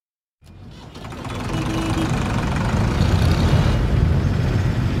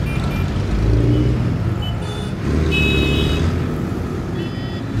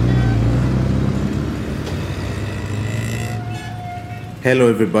Hello,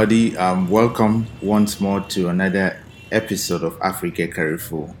 everybody. Welcome once more to another episode of Africa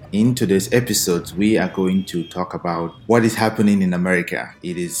Carrefour. In today's episode, we are going to talk about what is happening in America.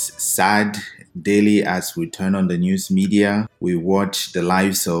 It is sad daily as we turn on the news media. We watch the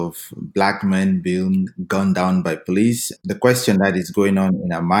lives of black men being gunned down by police. The question that is going on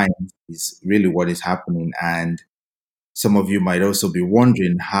in our minds is really what is happening. And some of you might also be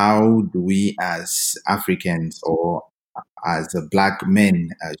wondering, how do we as Africans or as black men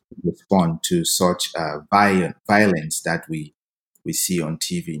respond to such violence that we see on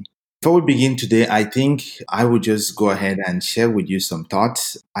TV? Before we begin today, I think I would just go ahead and share with you some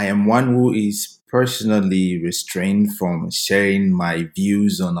thoughts. I am one who is personally restrained from sharing my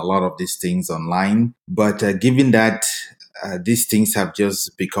views on a lot of these things online. But given that these things have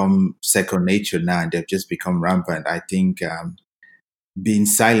just become second nature now and they've just become rampant, I think being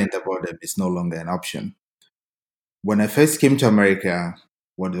silent about them is no longer an option. When I first came to America,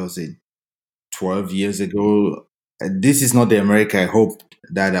 what was it, 12 years ago? This is not the America I hoped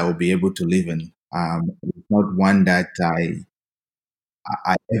that I would be able to live in. It's not one that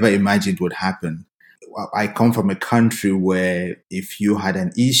I ever imagined would happen. I come from a country where if you had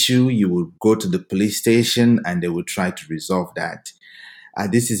an issue, you would go to the police station and they would try to resolve that.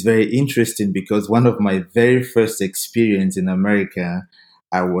 This is very interesting because one of my very first experience in America,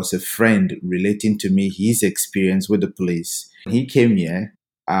 I was a friend relating to me his experience with the police. He came here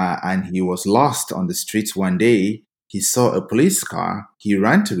and he was lost on the streets one day. He saw a police car. He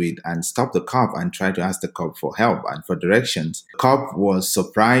ran to it and stopped the cop and tried to ask the cop for help and for directions. The cop was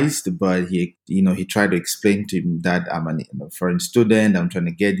surprised, but he tried to explain to him that I'm a foreign student. I'm trying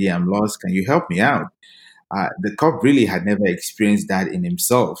to get here. I'm lost. Can you help me out? The cop really had never experienced that in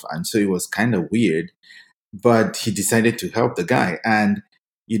himself. And so it was kind of weird, but he decided to help the guy. And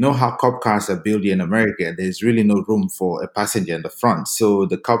you know how cop cars are built in America, there's really no room for a passenger in the front. So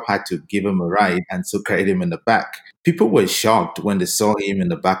the cop had to give him a ride and so carried him in the back. People were shocked when they saw him in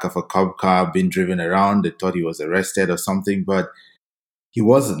the back of a cop car being driven around. They thought he was arrested or something, but he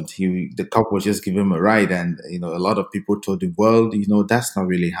wasn't. The cop was just giving him a ride, and a lot of people told him, "Well, that's not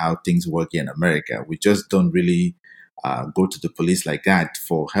really how things work here in America. We just don't really go to the police like that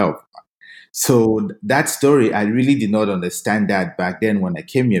for help." So that story, I really did not understand that back then when I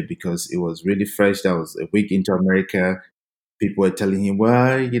came here because it was really fresh. That was a week into America. People were telling him,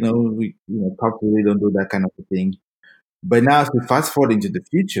 "Well, cops really don't do that kind of a thing." But now, as we fast forward into the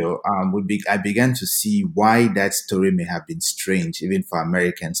future, I began to see why that story may have been strange, even for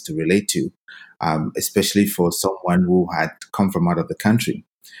Americans to relate to, especially for someone who had come from out of the country.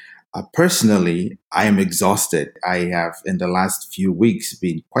 Personally, I am exhausted. I have, in the last few weeks,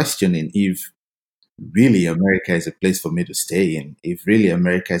 been questioning if really America is a place for me to stay in, if really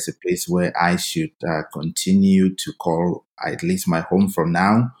America is a place where I should continue to call at least my home from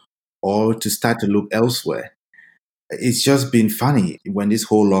now, or to start to look elsewhere. It's just been funny. When this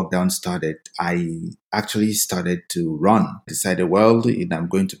whole lockdown started, I actually started to run. Decided, well, I'm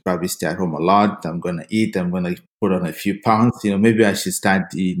going to probably stay at home a lot. I'm going to eat. I'm going to put on a few pounds. Maybe I should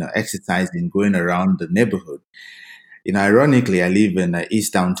start, exercising, going around the neighborhood. Ironically, I live in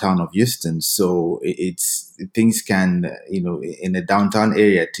East downtown of Houston, so it's things can, in the downtown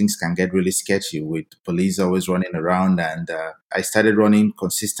area, things can get really sketchy with police always running around. And I started running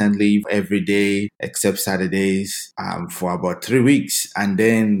consistently every day except Saturdays for about 3 weeks, and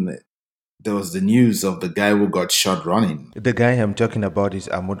then there was the news of the guy who got shot running. The guy I'm talking about is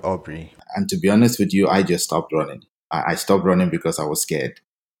Ahmad Aubrey. And to be honest with you, I just stopped running. I stopped running because I was scared.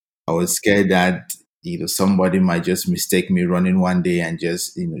 I was scared that somebody might just mistake me running one day and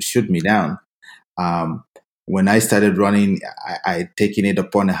just shoot me down. Um, when I started running, I had taken it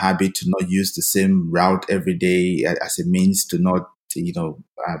upon a habit to not use the same route every day as a means to not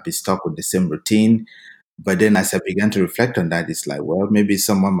be stuck with the same routine. But then as I began to reflect on that, it's like, well, maybe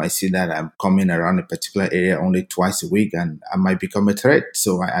someone might see that I'm coming around a particular area only twice a week and I might become a threat.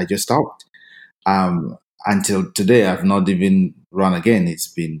 So I just stopped. Um, until today, I've not even run again. It's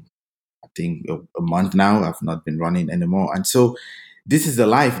been, I think, a month now. I've not been running anymore. And so this is the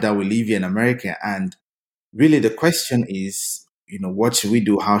life that we live here in America. And really the question is, what should we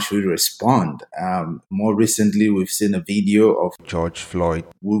do? How should we respond? More recently, we've seen a video of George Floyd,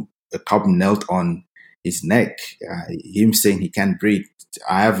 who a cop knelt on his neck, him saying he can't breathe.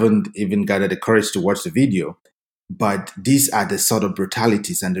 I haven't even gathered the courage to watch the video, but these are the sort of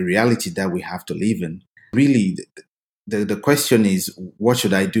brutalities and the reality that we have to live in. Really, the question is, what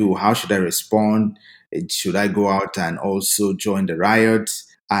should I do? How should I respond? Should I go out and also join the riots?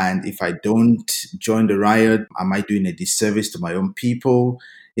 And if I don't join the riot, am I doing a disservice to my own people?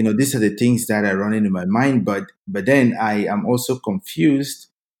 these are the things that are running in my mind. But then I am also confused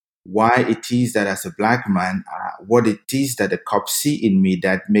why it is that as a black man, what it is that the cops see in me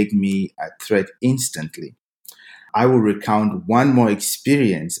that make me a threat instantly. I will recount one more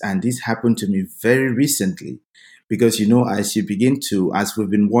experience, and this happened to me very recently. Because as we've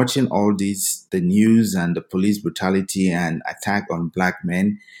been watching all these, the news and the police brutality and attack on black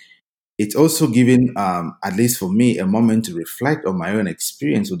men, it's also given, at least for me, a moment to reflect on my own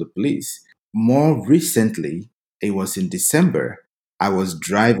experience with the police. More recently, it was in December. I was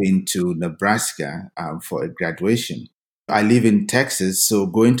driving to Nebraska for a graduation. I live in Texas, so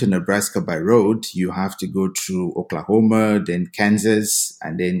going to Nebraska by road, you have to go through Oklahoma, then Kansas,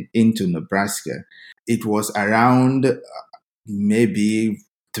 and then into Nebraska. It was around maybe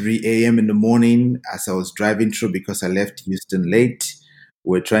 3 a.m. in the morning as I was driving through because I left Houston late.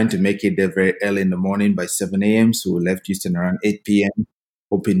 We're trying to make it there very early in the morning by 7 a.m. So we left Houston around 8 p.m.,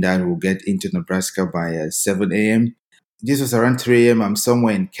 hoping that we'll get into Nebraska by 7 a.m. This was around 3 a.m. I'm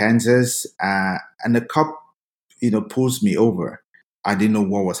somewhere in Kansas, and the cop, pulls me over. I didn't know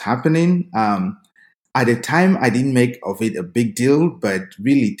what was happening. At the time, I didn't make of it a big deal, but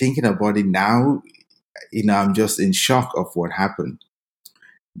really thinking about it now, I'm just in shock of what happened.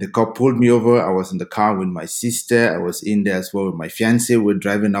 The cop pulled me over. I was in the car with my sister. I was in there as well with my fiance. We're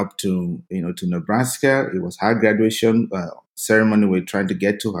driving up to Nebraska. It was her graduation ceremony. We're trying to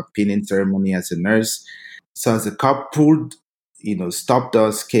get to her pinning ceremony as a nurse. So as the cop stopped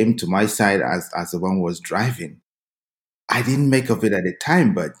us, came to my side as the one who was driving. I didn't make of it at the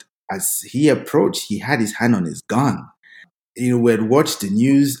time, but as he approached, he had his hand on his gun. We had watched the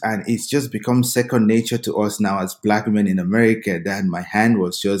news, and it's just become second nature to us now as black men in America that my hand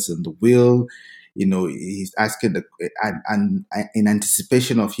was just on the wheel. He's asking and in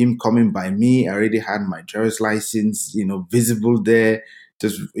anticipation of him coming by me, I already had my driver's license, visible there,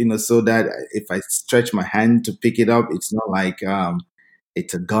 just so that if I stretch my hand to pick it up, it's not like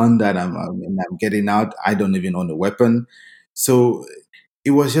it's a gun that I'm getting out. I don't even own a weapon, so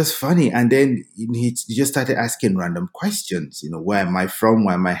it was just funny. And then he just started asking random questions. Where am I from?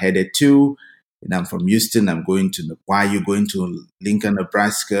 Where am I headed to? I'm from Houston. Why are you going to Lincoln,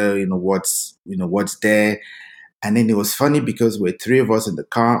 Nebraska? What's there? And then it was funny because we're three of us in the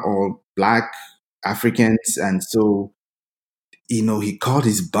car, all black Africans. And so, he called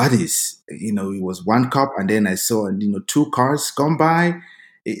his buddies. It was one cop, and then I saw, two cars come by.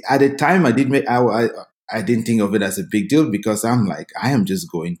 At the time, I didn't think of it as a big deal because I'm like, I am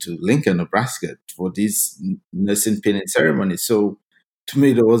just going to Lincoln, Nebraska for this nursing pinning ceremony. So to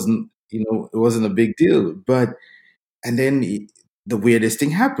me, it wasn't a big deal. But and then the weirdest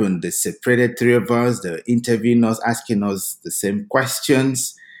thing happened. They separated three of us. They interviewing us, asking us the same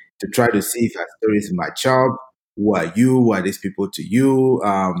questions to try to see if our stories match up. Who are you? Who are these people to you?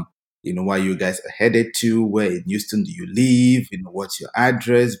 Where you guys are headed to? Where in Houston do you live? What's your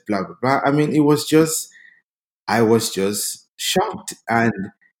address? Blah blah blah. I mean, I was just shocked, and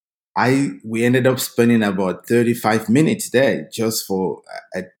we ended up spending about 35 minutes there just for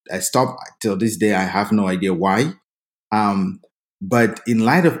a stop. Till this day, I have no idea why. Um, but in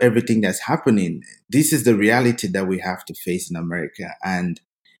light of everything that's happening, this is the reality that we have to face in America, and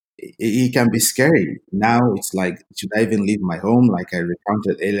it can be scary. Now it's like, should I even leave my home? Like I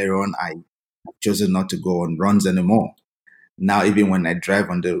recounted earlier on, I have chosen not to go on runs anymore. Now even when I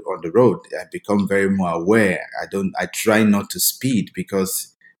drive on the road, I become very more aware. I try not to speed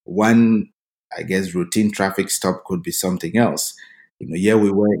because one, I guess, routine traffic stop could be something else. Here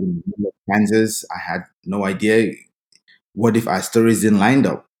we were in the middle of Kansas. I had no idea. What if our stories didn't line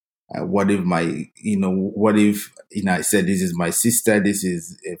up? What if, I said, this is my sister, this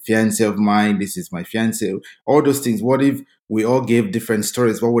is a fiance of mine, this is my fiance, all those things. What if we all gave different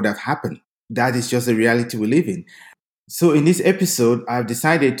stories? What would have happened? That is just the reality we live in. So in this episode, I've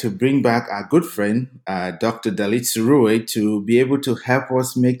decided to bring back our good friend, Dr. Dalit Surue, to be able to help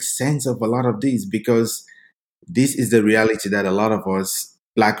us make sense of a lot of these, because this is the reality that a lot of us,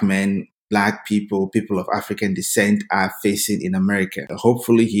 black men, black people, people of African descent, are facing in America.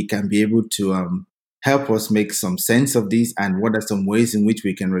 Hopefully, he can be able to help us make some sense of this, and what are some ways in which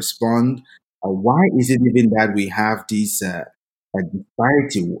we can respond. Why is it even that we have this a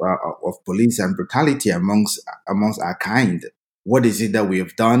disparity of police and brutality amongst our kind? What is it that we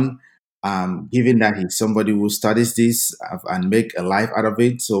have done? Given that he's somebody who studies this and make a life out of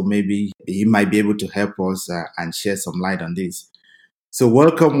it, so maybe he might be able to help us and share some light on this. So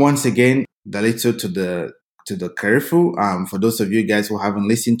welcome once again, Dalito, to the Carrefour. For those of you guys who haven't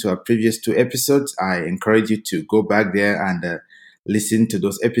listened to our previous two episodes, I encourage you to go back there and listen to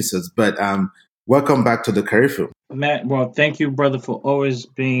those episodes. But welcome back to the Carrefour. Matt, well, thank you, brother, for always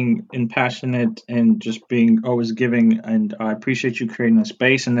being impassionate and just being always giving. And I appreciate you creating a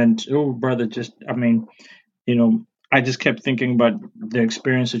space. And then, too, brother, just, I mean, you know, I just kept thinking about the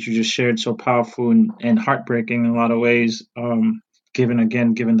experience that you just shared, so powerful and heartbreaking in a lot of ways, given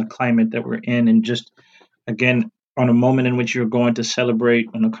the climate that we're in, and just again, on a moment in which you're going to celebrate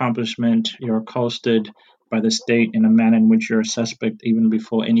an accomplishment, you're accosted by the state in a manner in which you're a suspect even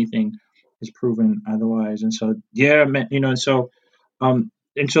before anything is proven otherwise. And so, yeah, man, and so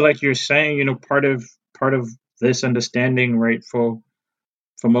like you're saying, part of this understanding, right, for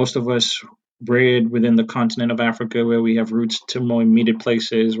most of us bred within the continent of Africa, where we have roots to more immediate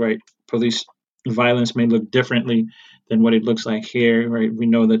places, right? Police violence may look differently than what it looks like here, right? We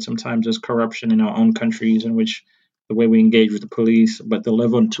know that sometimes there's corruption in our own countries in which the way we engage with the police, but the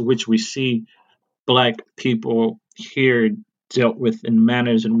level to which we see black people here dealt with in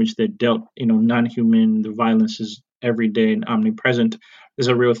manners in which they're dealt, non-human. The violence is everyday and omnipresent. Is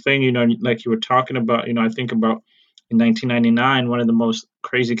a real thing, like you were talking about. I think about in 1999, one of the most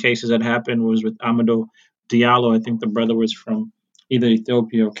crazy cases that happened was with Amadou Diallo. I think the brother was from either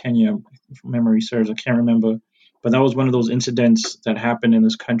Ethiopia or Kenya, if memory serves. I can't remember. But that was one of those incidents that happened in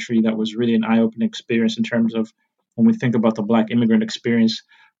this country that was really an eye-opening experience in terms of when we think about the black immigrant experience.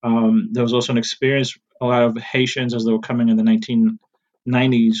 There was also an experience, a lot of Haitians as they were coming in the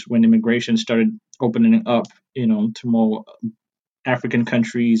 1990s when immigration started opening up, to more African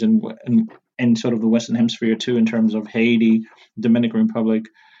countries and sort of the Western Hemisphere too, in terms of Haiti, Dominican Republic.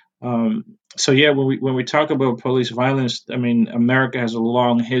 So yeah, when we talk about police violence, I mean, America has a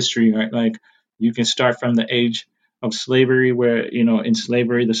long history, right? Like you can start from the age of slavery, where in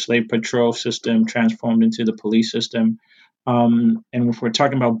slavery the slave patrol system transformed into the police system. And if we're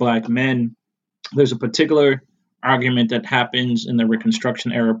talking about black men, there's a particular argument that happens in the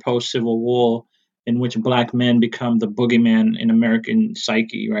Reconstruction era post Civil War in which black men become the boogeyman in American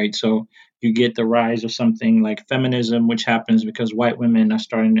psyche, right? So you get the rise of something like feminism, which happens because white women are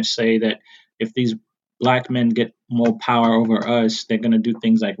starting to say that if these black men get more power over us, they're going to do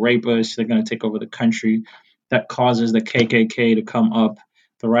things like rape us, they're going to take over the country. That causes the KKK to come up.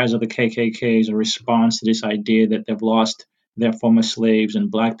 The rise of the KKK is a response to this idea that they've lost their former slaves and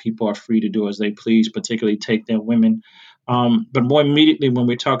black people are free to do as they please, particularly take their women. But more immediately, when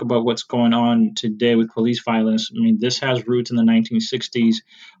we talk about what's going on today with police violence, I mean, this has roots in the 1960s.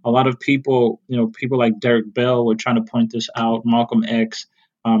 A lot of people, people like Derek Bell were trying to point this out, Malcolm X.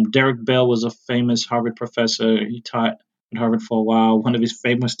 Derek Bell was a famous Harvard professor. He taught at Harvard for a while. One of his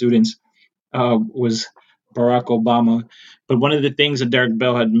famous students was Barack Obama. But one of the things that Derek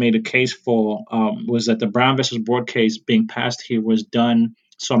Bell had made a case for was that the Brown versus Board case being passed here was done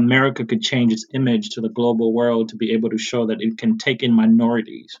so America could change its image to the global world to be able to show that it can take in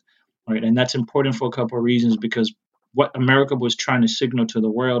minorities, right? And that's important for a couple of reasons because what America was trying to signal to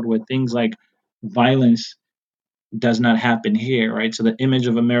the world were things like violence does not happen here, right? So the image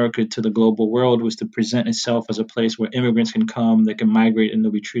of America to the global world was to present itself as a place where immigrants can come, they can migrate, and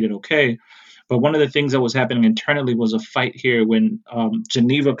they'll be treated okay. But one of the things that was happening internally was a fight here when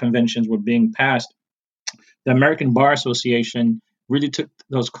Geneva Conventions were being passed. The American Bar Association really took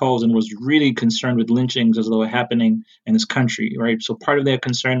those calls and was really concerned with lynchings as they were happening in this country, right? So part of their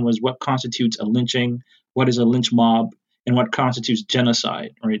concern was what constitutes a lynching, what is a lynch mob, and what constitutes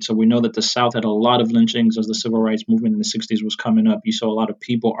genocide, right? So we know that the South had a lot of lynchings as the civil rights movement in the 60s was coming up. You saw a lot of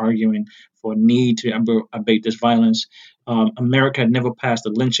people arguing for a need to abate this violence. America had never passed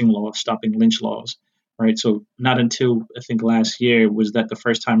a lynching law of stopping lynch laws, right? So not until I think last year was that the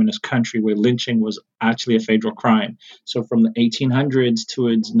first time in this country where lynching was actually a federal crime. So from the 1800s to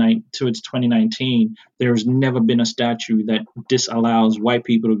its 2019, there's never been a statute that disallows white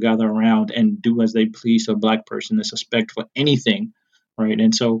people to gather around and do as they please to a black person to suspect for anything, right?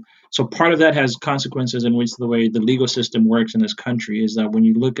 And so part of that has consequences in which the way the legal system works in this country is that when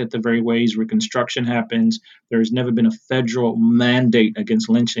you look at the very ways Reconstruction happens, there's never been a federal mandate against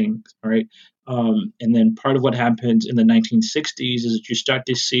lynching, right? And then part of what happened in the 1960s is that you start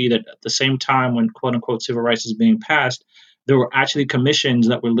to see that at the same time when quote unquote civil rights is being passed, there were actually commissions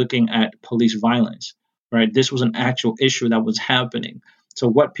that were looking at police violence, right? This was an actual issue that was happening. So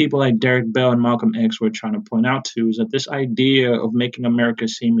what people like Derek Bell and Malcolm X were trying to point out to is that this idea of making America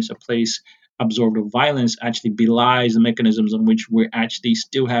seem as a place absorbed of violence actually belies the mechanisms in which we're actually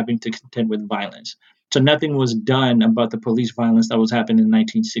still having to contend with violence. So nothing was done about the police violence that was happening in the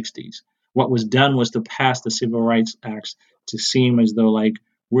 1960s. What was done was to pass the Civil Rights Acts to seem as though like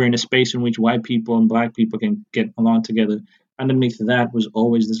we're in a space in which white people and black people can get along together. Underneath that was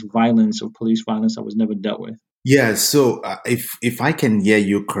always this violence of police violence that was never dealt with. Yeah, so if I can hear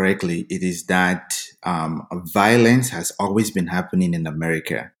you correctly, it is that violence has always been happening in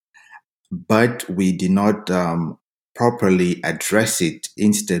America, but we did not properly address it.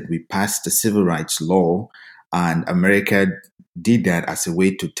 Instead, we passed the civil rights law, and America did that as a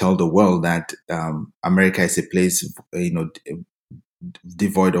way to tell the world that America is a place,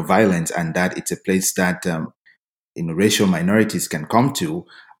 devoid of violence, and that it's a place that racial minorities can come to.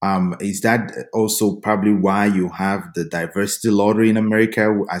 Is that also probably why you have the diversity lottery in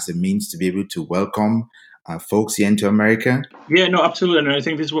America as a means to be able to welcome folks here into America? Yeah, no, absolutely. And I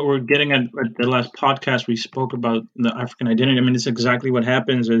think this is what we're getting at the last podcast. We spoke about the African identity. I mean, it's exactly what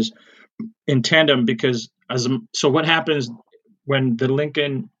happens is in tandem because so what happens when the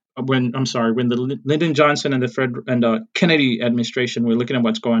Lincoln when I'm sorry when the Lyndon Johnson and the Fred and Kennedy administration were looking at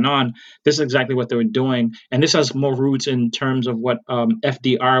what's going on. This is exactly what they were doing, and this has more roots in terms of what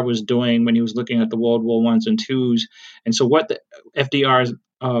FDR was doing when he was looking at the World War Ones and twos. And so what the FDR's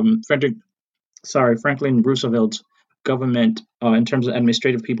Franklin Roosevelt's government, in terms of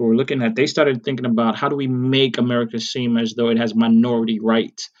administrative people we're looking at, they started thinking about how do we make America seem as though it has minority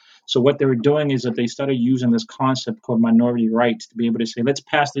rights. So what they were doing is that they started using this concept called minority rights to be able to say, let's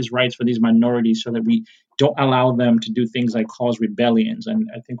pass these rights for these minorities so that we don't allow them to do things like cause rebellions. And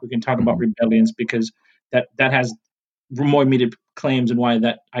I think we can talk about Mhm. rebellions because that has more immediate claims and why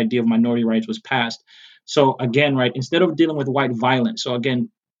that idea of minority rights was passed. So again, right, instead of dealing with white violence, so again,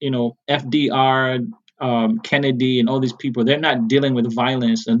 FDR, Kennedy, and all these people, they're not dealing with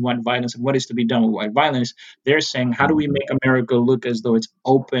violence and what is to be done with white violence. They're saying, how do we make America look as though it's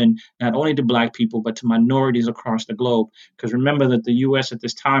open not only to black people but to minorities across the globe? Because remember that the U.S. at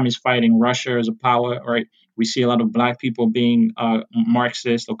this time is fighting Russia as a power, right? We see a lot of black people being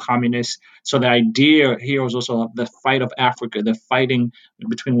Marxist or communist. So the idea here was also the fight of Africa, the fighting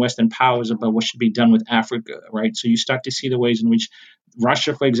between Western powers about what should be done with Africa, right? So you start to see the ways in which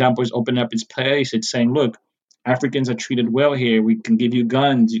Russia, for example, is opening up its place. It's saying, look, Africans are treated well here. We can give you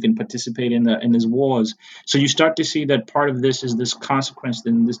guns. You can participate in these wars. So you start to see that part of this is this consequence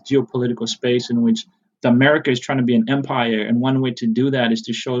in this geopolitical space in which the America is trying to be an empire, and one way to do that is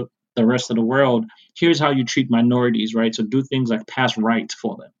to show the rest of the world here's how you treat minorities, right? So do things like pass rights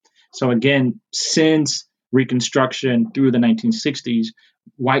for them. So again, since Reconstruction through the 1960s,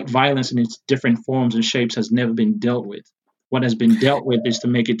 white violence in its different forms and shapes has never been dealt with. What has been dealt with is to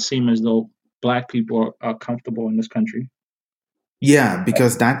make it seem as though black people are comfortable in this country. Yeah,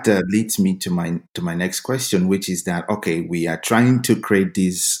 because that leads me to my next question, which is that okay, we are trying to create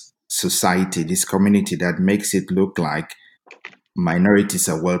this society, this community that makes it look like minorities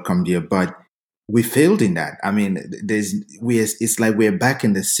are welcomed here, but we failed in that. I mean, it's like we're back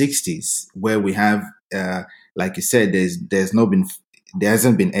in the '60s where we have, like you said, there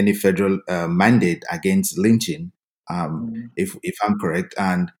hasn't been any federal mandate against lynching, Mm. if I'm correct,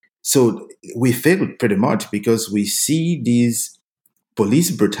 and so we failed pretty much because we see these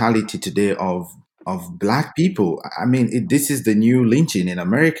police brutality today of black people. I mean, this is the new lynching in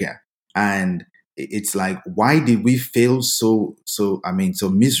America, and it's like, why did we fail I mean, so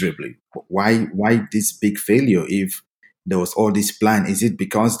miserably? Why this big failure? If there was all this plan, is it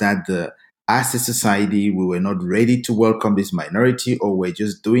because that the as a society we were not ready to welcome this minority, or we're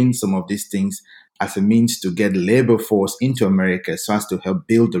just doing some of these things as a means to get labor force into America so as to help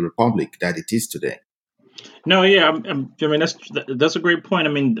build the republic that it is today? No, yeah, I mean that's a great point.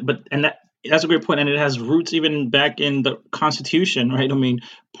 I mean, that's a great point, and it has roots even back in the Constitution, right? I mean,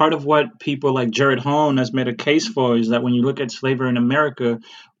 part of what people like Jared Hone has made a case for is that when you look at slavery in America,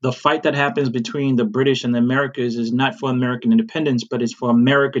 the fight that happens between the British and the Americas is not for American independence, but it's for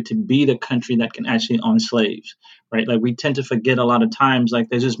America to be the country that can actually own slaves, right? Like we tend to forget a lot of times, like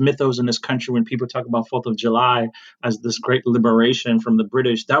there's just mythos in this country when people talk about Fourth of July as this great liberation from the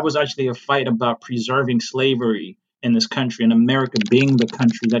British. That was actually a fight about preserving slavery in this country and America being the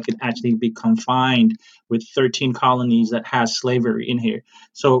country that could actually be confined with 13 colonies that has slavery in here.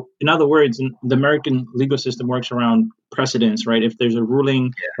 So, in other words, the American legal system works around precedents, right? If there's a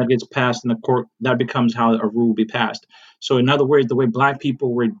ruling that gets passed in the court, that becomes how a rule will be passed. So, in other words, the way black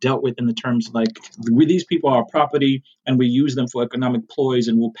people were dealt with in the terms like these people are property and we use them for economic ploys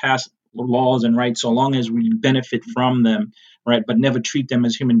and we'll pass laws and rights so long as we benefit from them, right? But never treat them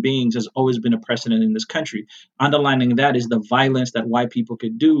as human beings has always been a precedent in this country. Underlining that is the violence that white people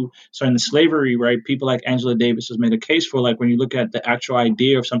could do. So in the slavery, right, people like Angela Davis has made a case for like when you look at the actual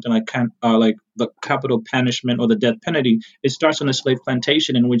idea of something like the capital punishment or the death penalty, it starts on a slave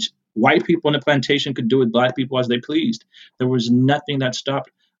plantation in which white people on the plantation could do with black people as they pleased. There was nothing that stopped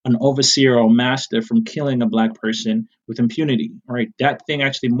an overseer or master from killing a black person with impunity, right? That thing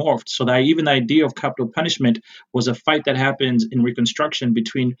actually morphed. So that even the idea of capital punishment was a fight that happens in Reconstruction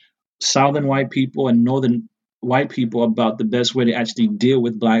between Southern white people and Northern white people about the best way to actually deal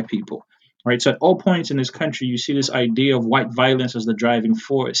with black people. Right. So at all points in this country, you see this idea of white violence as the driving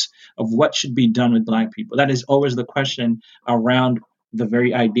force of what should be done with black people. That is always the question around the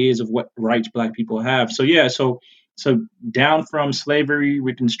very ideas of what rights black people have. So yeah, so down from slavery,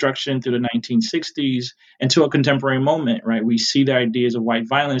 Reconstruction through the 1960s into a contemporary moment, right? We see the ideas of white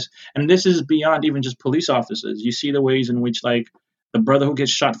violence, and this is beyond even just police officers. You see the ways in which, like, the brother who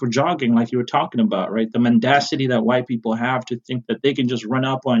gets shot for jogging, like you were talking about, right? The mendacity that white people have to think that they can just run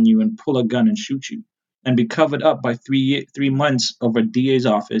up on you and pull a gun and shoot you, and be covered up by 3 months of a DA's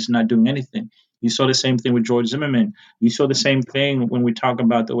office not doing anything. You saw the same thing with George Zimmerman. You saw the same thing when we talk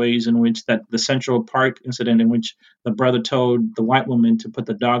about the ways in which that the Central Park incident, in which the brother told the white woman to put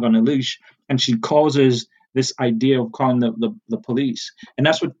the dog on a leash, and she causes this idea of calling the police. And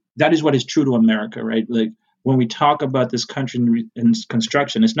that is what is true to America, right? Like, when we talk about this country in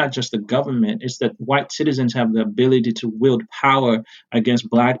construction, it's not just the government, it's that white citizens have the ability to wield power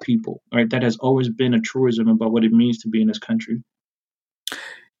against black people, right? That has always been a truism about what it means to be in this country.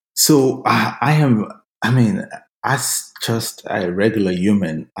 So I am, I mean, as just a regular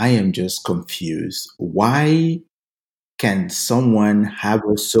human, I am just confused. Why can someone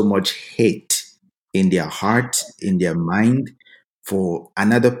harbor so much hate in their heart, in their mind for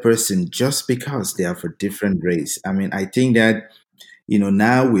another person just because they are of a different race? I mean, I think that,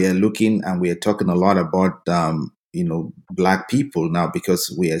 now we are looking and we are talking a lot about, black people now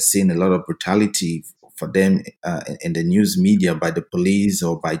because we are seeing a lot of brutality for them in the news media by the police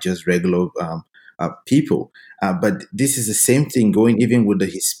or by just regular people. But this is the same thing going even with the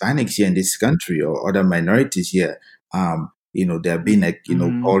Hispanics here in this country or other minorities here. They're being like,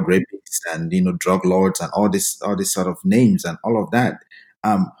 Mm-hmm. called rapists and, drug lords and all this sort of names and all of that.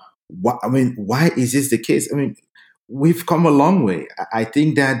 I mean, why is this the case? I mean, we've come a long way. I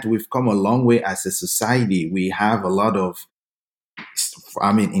think that we've come a long way as a society. We have a lot of,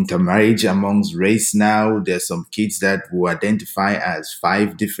 I mean, intermarriage amongst race now. There's some kids that will identify as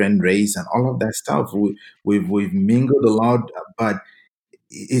five different race and all of that stuff. We've mingled a lot, but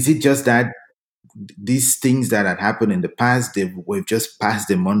is it just that these things that had happened in the past, we've just passed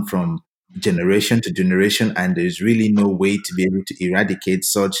them on from generation to generation, and there's really no way to be able to eradicate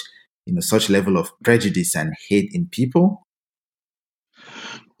such level of prejudice and hate in people?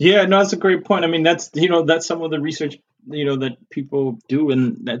 Yeah, no, that's a great point. I mean, that's some of the research that people do,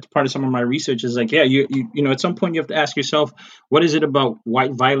 and that's part of some of my research is like, yeah, at some point you have to ask yourself, what is it about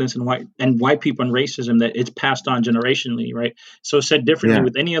white violence and white people and racism that it's passed on generationally, right? So said differently, Yeah,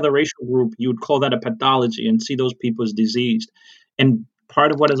 with any other racial group, you would call that a pathology and see those people as diseased. And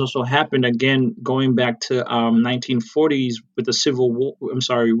part of what has also happened, again, going back to 1940s with the Civil War, I'm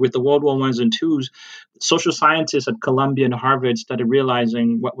sorry, with the World War Ones and twos, social scientists at Columbia and Harvard started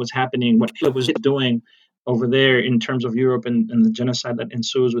realizing what was happening, what Hitler was doing over there in terms of Europe and the genocide that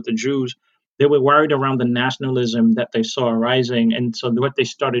ensues with the Jews. They were worried around the nationalism that they saw arising. And so what they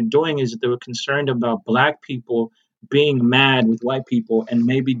started doing is that they were concerned about black people being mad with white people and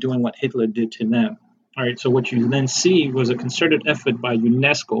maybe doing what Hitler did to them. All right, so what you then see was a concerted effort by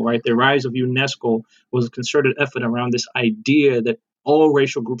UNESCO, right? The rise of UNESCO was a concerted effort around this idea that all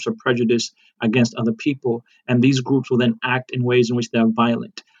racial groups are prejudiced against other people, and these groups will then act in ways in which they are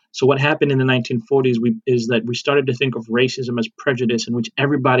violent. So what happened in the 1940s is that we started to think of racism as prejudice, in which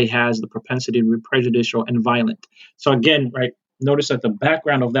everybody has the propensity to be prejudicial and violent. So again, right, notice that the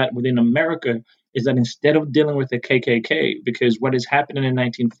background of that within America is that instead of dealing with the KKK, because what has happened in the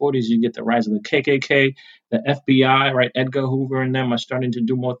 1940s, you get the rise of the KKK, the FBI, right, Edgar Hoover and them are starting to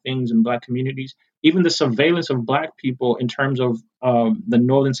do more things in black communities. Even the surveillance of black people in terms of the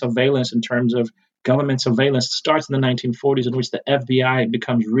northern surveillance, in terms of government surveillance, starts in the 1940s, in which the FBI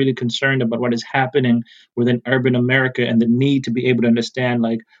becomes really concerned about what is happening within urban America and the need to be able to understand,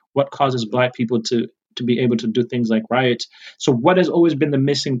 like, what causes black people to be able to do things like riots. So what has always been the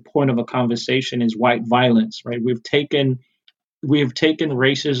missing point of a conversation is white violence, right? We have taken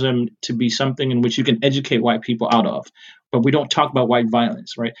racism to be something in which you can educate white people out of, but we don't talk about white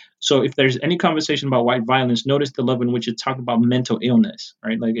violence, right? So if there's any conversation about white violence, notice the level in which it talk about mental illness,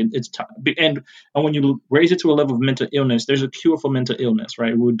 right? Like and when you raise it to a level of mental illness, there's a cure for mental illness,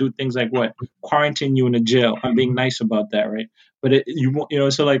 right? We'll do things like what, quarantine you in a jail. I'm being nice about that, right? But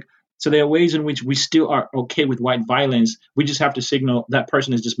so there are ways in which we still are okay with white violence. We just have to signal that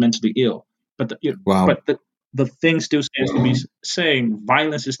person is just mentally ill. But the, you know, wow. but the the thing still stands to be saying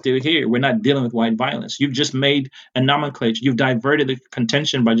violence is still here. We're not dealing with white violence. You've just made a nomenclature. You've diverted the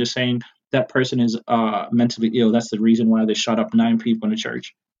contention by just saying that person is mentally ill. That's the reason why they shot up 9 people in the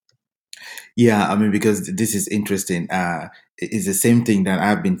church. Yeah, I mean, because this is interesting. It's the same thing that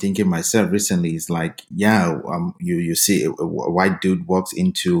I've been thinking myself recently. It's like, yeah, you see a white dude walks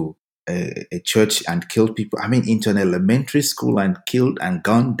into a church and killed people. I mean, into an elementary school and killed and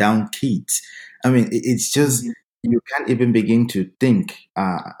gunned down kids. I mean, it's just you can't even begin to think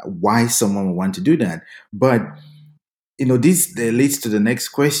why someone would want to do that. But this leads to the next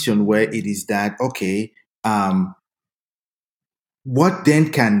question, where it is that okay. What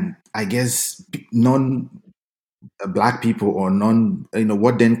then can, I guess, non black people or non,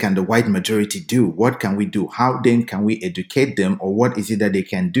 what then can the white majority do? What can we do? How then can we educate them, or what is it that they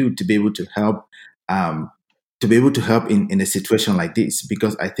can do to be able to help, um, in a situation like this?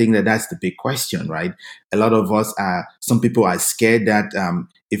 Because I think that that's the big question, right? A lot of us are, some people are scared that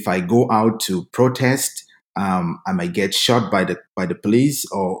if I go out to protest, I might get shot by the police,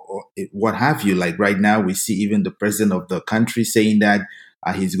 or what have you. Like right now, we see even the president of the country saying that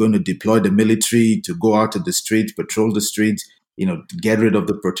he's going to deploy the military to go out to the streets, patrol the streets, get rid of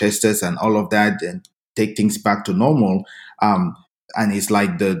the protesters and all of that, and take things back to normal. And it's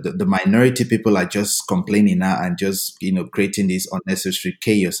like the minority people are just complaining now and just creating this unnecessary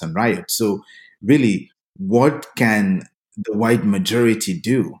chaos and riot. So really, what can the white majority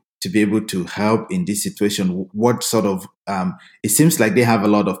do to be able to help in this situation? What sort of it seems like they have a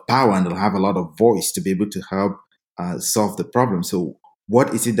lot of power and they'll have a lot of voice to be able to help solve the problem. So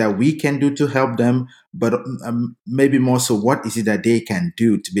what is it that we can do to help them? But maybe more so, what is it that they can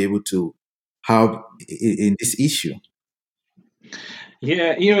do to be able to help in this issue?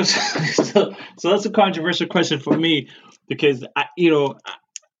 Yeah, so that's a controversial question for me because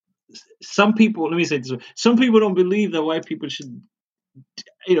some people. Let me say this: way, some people don't believe that white people should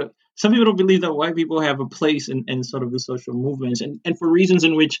some people don't believe that white people have a place in sort of the social movements, and for reasons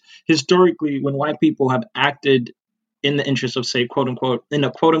in which historically when white people have acted in the interest of, say, quote unquote, in a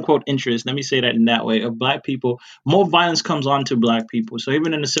quote unquote interest, let me say that in that way, of black people, more violence comes on to black people. So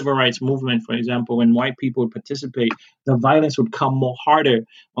even in the civil rights movement, for example, when white people would participate, the violence would come more harder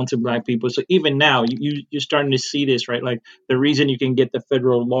onto black people. So even now you're starting to see this, right? Like the reason you can get the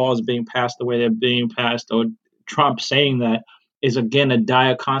federal laws being passed the way they're being passed, or Trump saying that, is again a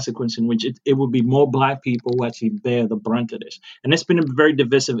dire consequence in which it will be more black people who actually bear the brunt of this. And it's been a very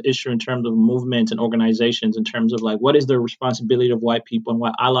divisive issue in terms of movements and organizations, in terms of like what is the responsibility of white people and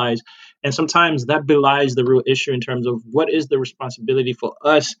white allies. And sometimes that belies the real issue in terms of what is the responsibility for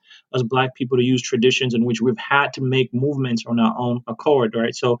us as black people to use traditions in which we've had to make movements on our own accord,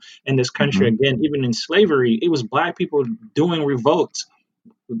 right? So in this country, Hmm. again, even in slavery, it was black people doing revolts.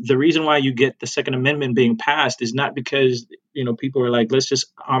 The reason why you get the Second Amendment being passed is not because people are like, let's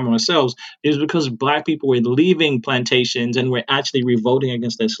just arm ourselves. It's because black people were leaving plantations and were actually revolting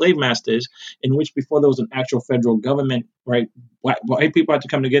against their slave masters. In which, before there was an actual federal government, right, white people had to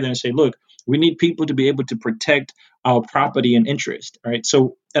come together and say, look, we need people to be able to protect our property and interest, right?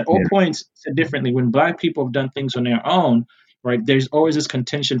 So at all Yeah. points, said differently, when black people have done things on their own, right, there's always this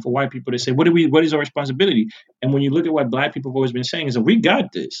contention for white people to say, what is our responsibility? And when you look at what black people have always been saying, is that we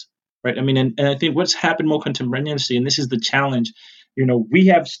got this, right? I mean, and I think what's happened more contemporaneously, and this is the challenge, we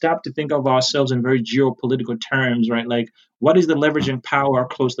have stopped to think of ourselves in very geopolitical terms, right? Like, what is the leveraging power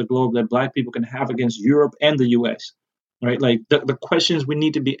across the globe that black people can have against Europe and the US? Right? Like the questions we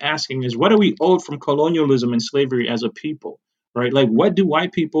need to be asking is, what are we owed from colonialism and slavery as a people? Right? Like, what do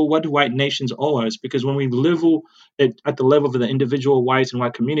white nations owe us? Because when we live at the level of the individual whites and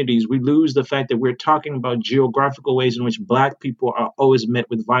white communities, we lose the fact that we're talking about geographical ways in which black people are always met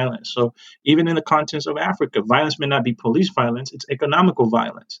with violence. So even in the context of Africa, violence may not be police violence, it's economical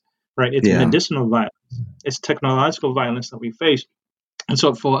violence, right? It's Yeah. medicinal violence, it's technological violence that we face. And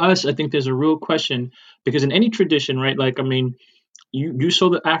so for us, I think there's a real question, because in any tradition, right? Like, I mean, you saw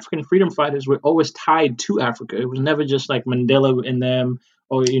the African freedom fighters were always tied to Africa. It was never just like Mandela and them,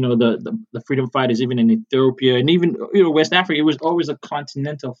 or the freedom fighters even in Ethiopia and even West Africa. It was always a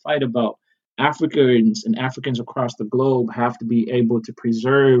continental fight about Africans, and Africans across the globe have to be able to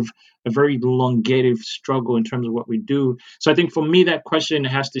preserve a very elongated struggle in terms of what we do. So I think for me that question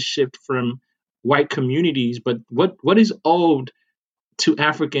has to shift from white communities, but what is owed to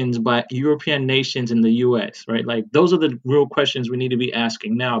Africans by European nations in the US, right? Like those are the real questions we need to be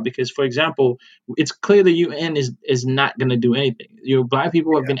asking now. Because, for example, it's clear the UN is not going to do anything. Black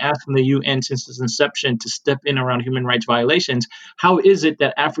people have been asking the UN since its inception to step in around human rights violations. How is it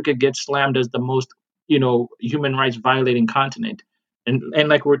that Africa gets slammed as the most, human rights violating continent? And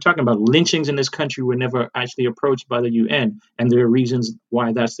like we're talking about, lynchings in this country were never actually approached by the UN, and there are reasons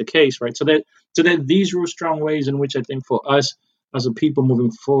why that's the case, right? So that these real strong ways in which I think for us as a people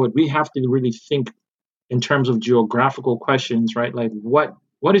moving forward, we have to really think in terms of geographical questions, right? Like what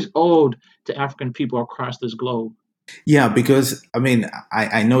is owed to African people across this globe? Yeah, because I mean,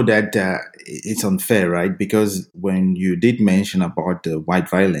 I know that it's unfair, right? Because when you did mention about white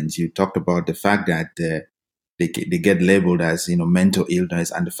violence, you talked about the fact that they get labeled as mental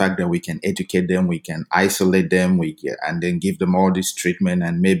illness, and the fact that we can educate them, we can isolate them, and then give them all this treatment,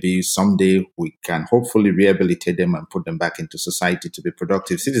 and maybe someday we can hopefully rehabilitate them and put them back into society to be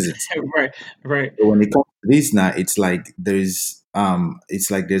productive citizens. Right, right. So when it comes to this now, it's like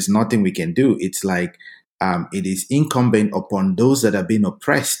there's nothing we can do. It's like it is incumbent upon those that are being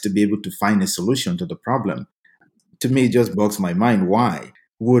oppressed to be able to find a solution to the problem. To me, it just bogs my mind. Why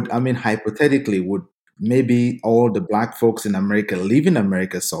would, I mean, hypothetically, would maybe all the black folks in America live in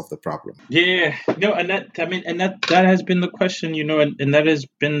America solve the problem? Yeah, no, and that I mean, and that has been the question, and that has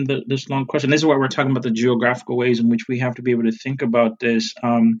been this long question. This is why we're talking about the geographical ways in which we have to be able to think about this,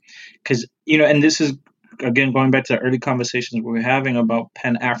 because and this is again going back to the early conversations we were having about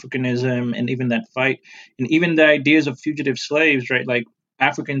Pan Africanism and even that fight, and even the ideas of fugitive slaves, right? Like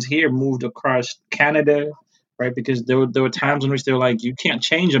Africans here moved across Canada, right? Because there were times in which they were like, you can't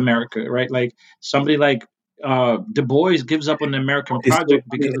change America, right? Like somebody like Du Bois gives up on the American Okay, so project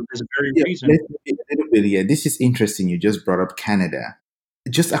because of this very yeah, reason. let's be a little bit here. This is interesting. You just brought up Canada.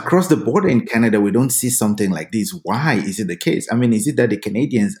 Just across the border in Canada, we don't see something like this. Why is it the case? I mean, is it that the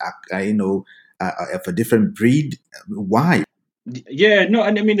Canadians are of a different breed? Why? Yeah, no,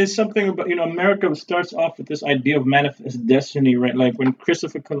 and I mean, there's something about America starts off with this idea of manifest destiny, right? Like when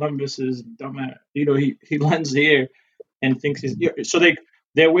Christopher Columbus is dumbass, he lands here and thinks he's so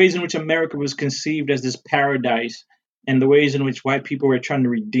there are ways in which America was conceived as this paradise, and the ways in which white people were trying to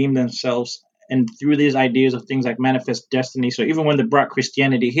redeem themselves, and through these ideas of things like manifest destiny. So even when they brought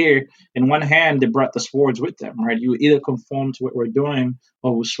Christianity here, in one hand they brought the swords with them, right? You either conform to what we're doing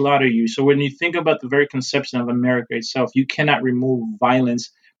or we'll slaughter you. So when you think about the very conception of America itself, you cannot remove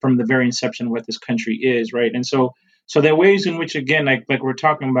violence from the very inception of what this country is, right? And so there are ways in which, again, like we're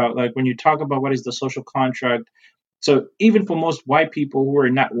talking about, like when you talk about what is the social contract. So even for most white people who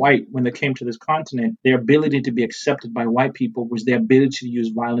are not white when they came to this continent, their ability to be accepted by white people was their ability to use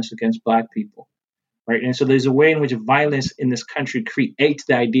violence against black people, right? And so there's a way in which violence in this country creates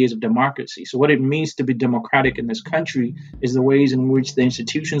the ideas of democracy. So what it means to be democratic in this country is the ways in which the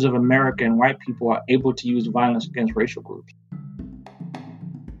institutions of America and white people are able to use violence against racial groups.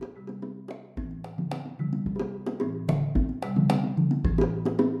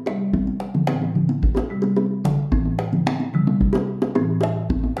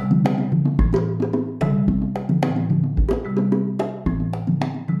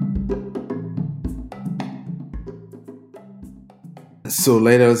 So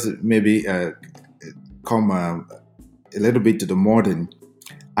let us maybe come a little bit to the modern,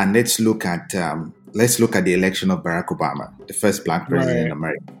 and let's look at the election of Barack Obama, the first black president in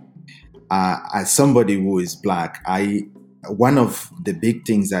Right. America. As somebody who is black, I one of the big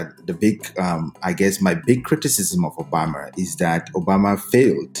things that the big I guess my big criticism of Obama is that Obama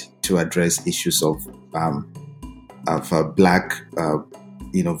failed to address issues um, of black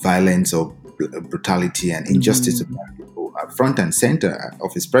violence or brutality and injustice to Mhm. black people front and center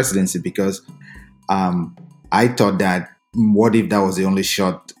of his presidency, because um, I thought that what if that was the only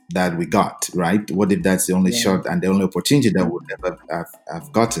shot that we got, right? What if that's the only Yeah. shot and the only opportunity that we would ever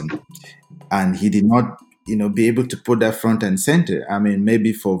have gotten? And he did not, be able to put that front and center. I mean,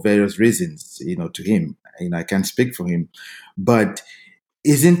 maybe for various reasons, to him, I can't speak for him, but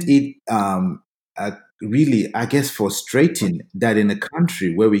isn't it really, I guess, frustrating that in a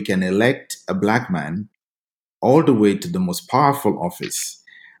country where we can elect a black man all the way to the most powerful office,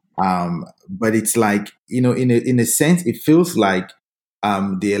 but it's like, in a sense, it feels like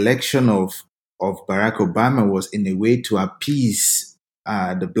the election of Barack Obama was in a way to appease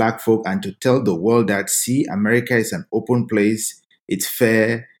the black folk and to tell the world that, see, America is an open place, it's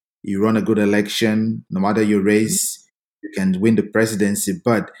fair, you run a good election, no matter your race, you can win the presidency.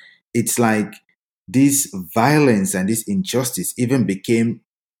 But it's like this violence and this injustice even became,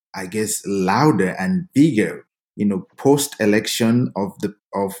 I guess, louder and bigger, post election of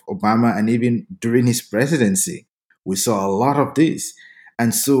Obama, and even during his presidency, we saw a lot of this.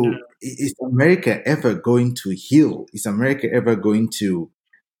 And so, is America ever going to heal? Is America ever going to,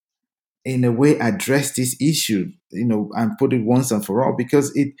 in a way, address this issue, and put it once and for all?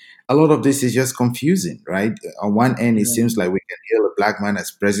 Because a lot of this is just confusing, right? On one end, it seems Yeah. like we can hail a black man as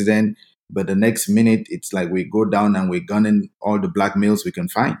president. but the next minute it's like we go down and we're gunning all the black males we can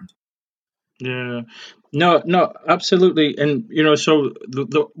find. Yeah. No, no, absolutely. And so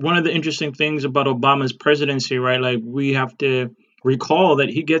the one of the interesting things about Obama's presidency, right? Like we have to recall that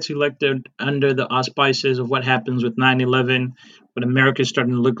he gets elected under the auspices of what happens with 9/11, what America's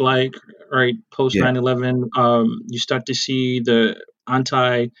starting to look like, right? Post Yeah. 9/11, you start to see the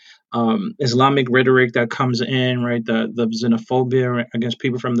anti Islamic rhetoric that comes in, right? The xenophobia against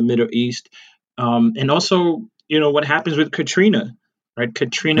people from the Middle East. And also, what happens with Katrina, right?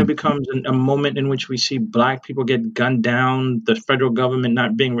 Katrina becomes a moment in which we see black people get gunned down, the federal government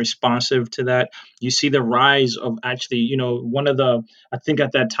not being responsive to that. You see the rise of actually, one of the, I think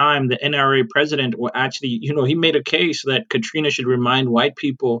at that time, the NRA president, or actually, he made a case that Katrina should remind white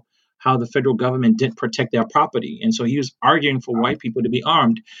people how the federal government didn't protect their property. And so he was arguing for white people to be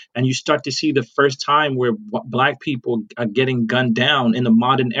armed. And you start to see the first time where black people are getting gunned down in the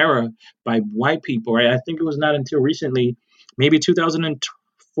modern era by white people, right? I think it was not until recently, maybe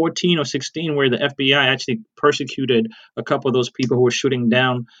 2014 or 16, where the FBI actually persecuted a couple of those people who were shooting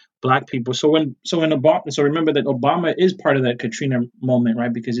down black people. So remember that Obama is part of that Katrina moment,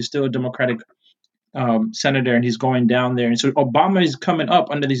 right? Because he's still a Democratic senator, and he's going down there. And so Obama is coming up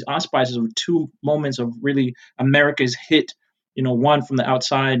under these auspices of two moments of really America's hit. One from the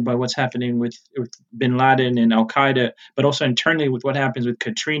outside by what's happening with Bin Laden and Al Qaeda, but also internally with what happens with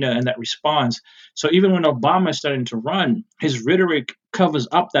Katrina and that response. So even when Obama is starting to run, his rhetoric covers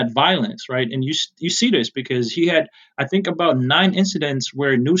up that violence, right? And you see this because he had, I think, about 9 incidents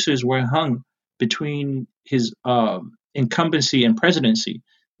where nooses were hung between his incumbency and presidency,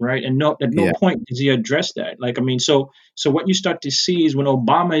 right? And at no Yeah. point does he address that. Like, I mean, so what you start to see is when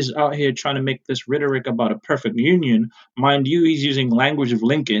Obama is out here trying to make this rhetoric about a perfect union, mind you, he's using language of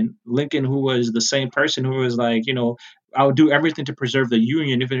Lincoln, who was the same person who was like, I'll do everything to preserve the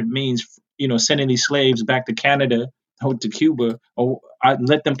union if it means, sending these slaves back to Canada or to Cuba, or I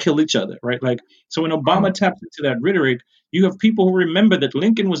let them kill each other, right? Like, so when Obama Wow. taps into that rhetoric, you have people who remember that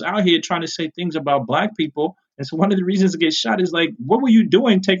Lincoln was out here trying to say things about black people, and so one of the reasons to get shot is like, what were you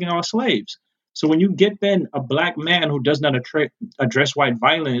doing taking our slaves? So when you get then a black man who does not address white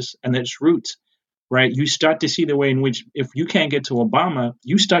violence and its roots, right, you start to see the way in which if you can't get to Obama,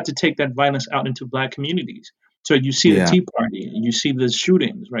 you start to take that violence out into black communities. So you see the Yeah. Tea Party, you see the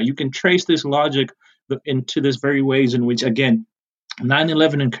shootings, right? You can trace this logic into this very ways in which, again,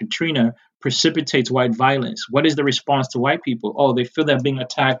 9/11 and Katrina precipitates white violence. What is the response to white people? Oh, they feel they're being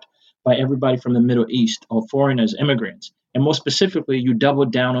attacked by everybody from the Middle East or foreigners, immigrants. And more specifically, you double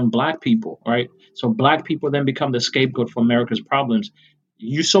down on black people, right? So black people then become the scapegoat for America's problems.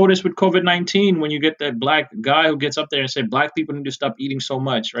 You saw this with COVID-19 when you get that black guy who gets up there and said black people need to stop eating so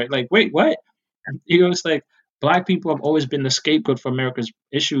much, right? Like, wait, what? It's like black people have always been the scapegoat for America's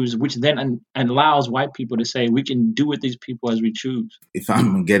issues, which then allows white people to say we can do with these people as we choose. If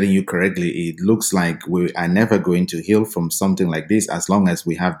I'm getting you correctly, it looks like we are never going to heal from something like this as long as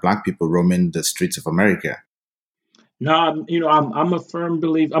we have black people roaming the streets of America. No, I'm a firm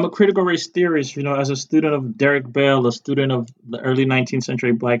believer. I'm a critical race theorist. As a student of Derek Bell, a student of the early 19th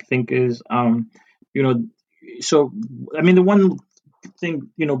century Black thinkers. You know, so I mean, the one thing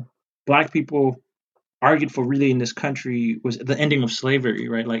Black people argued for really in this country was the ending of slavery,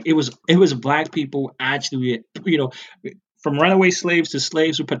 right? Like it was Black people actually, from runaway slaves to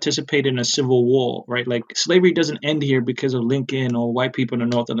slaves who participated in a civil war, right? Like slavery doesn't end here because of Lincoln or white people in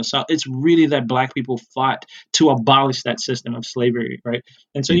the North and the South. It's really that Black people fought to abolish that system of slavery, right?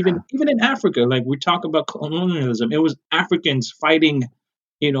 And so Yeah. even in Africa, like we talk about colonialism, it was Africans fighting,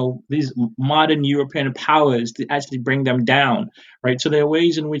 these modern European powers to actually bring them down, right? So there are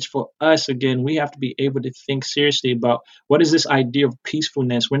ways in which for us, again, we have to be able to think seriously about what is this idea of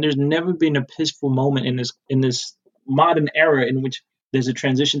peacefulness when there's never been a peaceful moment in this modern era in which there's a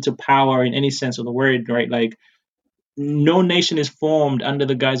transition to power in any sense of the word, right? Like no nation is formed under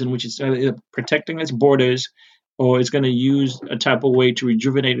the guise in which it's protecting its borders or it's going to use a type of way to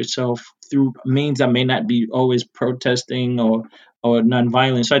rejuvenate itself through means that may not be always protesting or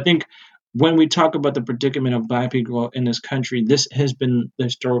nonviolence. So I think when we talk about the predicament of black people in this country, this has been the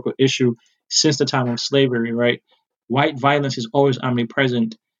historical issue since the time of slavery, right? White violence is always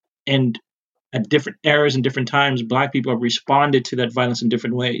omnipresent, and at different eras and different times, black people have responded to that violence in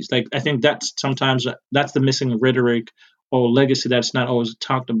different ways. Like I think that's sometimes that's the missing rhetoric or legacy that's not always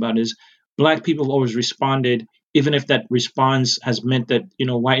talked about is black people have always responded, even if that response has meant that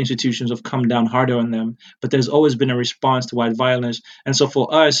white institutions have come down harder on them. But there's always been a response to white violence, and so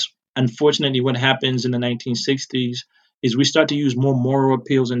for us, unfortunately, what happens in the 1960s. is we start to use more moral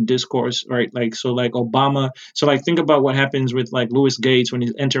appeals in discourse, right? Like so, like Obama. So like think about what happens with like Louis Gates when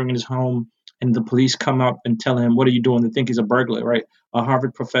he's entering his home and the police come up and tell him, "What are you doing?" They think he's a burglar, right? A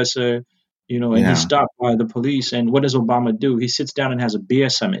Harvard professor, and he's Yeah. stopped by the police. And what does Obama do? He sits down and has a beer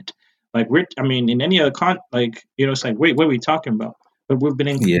summit. Like I mean, in any other like it's like, wait, what are we talking about? But we've been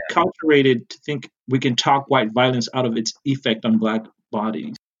Yeah. enculturated to think we can talk white violence out of its effect on black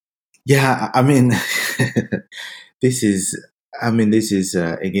bodies. Yeah. I mean, this is. I mean, this is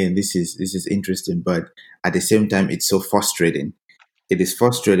again. This is interesting, but at the same time, it's so frustrating. It is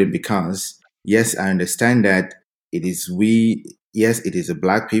frustrating because yes, I understand that it is we. Yes, it is a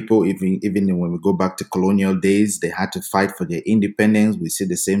black people. Even when we go back to colonial days, they had to fight for their independence. We see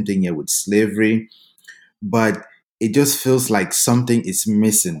the same thing here with slavery, but it just feels like something is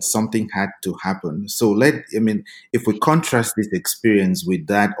missing. Something had to happen. So I mean, if we contrast this experience with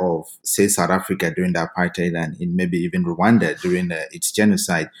that of, say, South Africa during the apartheid and in maybe even Rwanda during its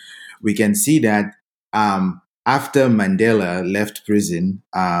genocide, we can see that after Mandela left prison,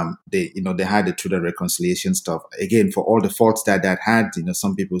 they had the Truth and Reconciliation stuff again for all the faults that had.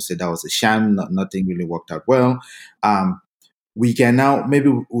 Some people said that was a sham. Nothing really worked out well. Um, we can now maybe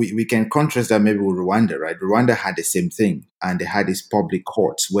we can contrast that maybe with Rwanda, right? Rwanda had the same thing, and they had these public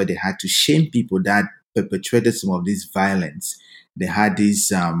courts where they had to shame people that perpetrated some of this violence. They had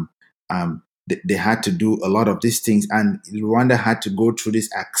these they had to do a lot of these things, and Rwanda had to go through this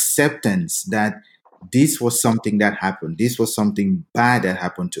acceptance that this was something that happened. This was something bad that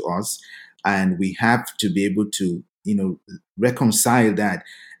happened to us, and we have to be able to reconcile that.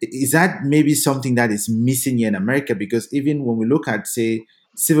 Is that maybe something that is missing here in America? Because even when we look at, say,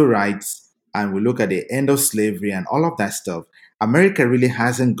 civil rights and we look at the end of slavery and all of that stuff, America really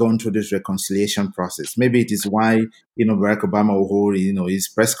hasn't gone through this reconciliation process. Maybe it is why Barack Obama will hold his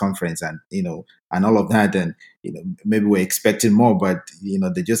press conference and and all of that, and maybe we're expecting more, but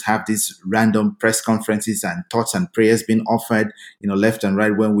they just have these random press conferences and thoughts and prayers being offered left and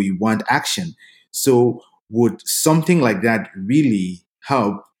right when we want action. So would something like that really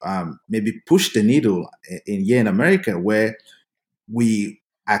help maybe push the needle in here in America, where we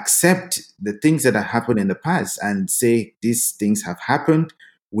accept the things that have happened in the past and say these things have happened?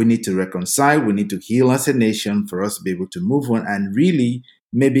 We need to reconcile. We need to heal as a nation for us to be able to move on and really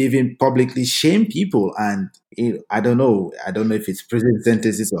maybe even publicly shame people. And I don't know. I don't know if it's prison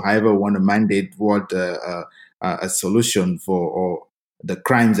sentences or however we want to mandate what a solution for or the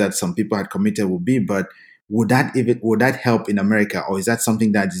crimes that some people had committed would be. But would that help in America, or is that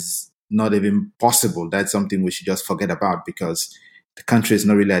something that is not even possible? That's something we should just forget about because the country is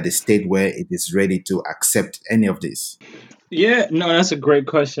not really at the state where it is ready to accept any of this. Yeah, no, that's a great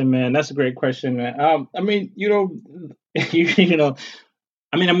question, man. That's a great question, man. I mean, you know,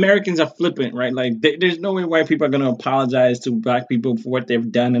 I mean, Americans are flippant, right? Like, there's no way white people are going to apologize to black people for what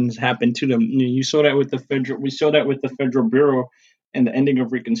they've done and has happened to them. You saw that with the federal. We saw that with the Federal Bureau and the ending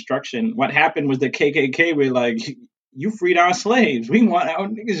of Reconstruction. What happened was the KKK were like, "You freed our slaves. We want our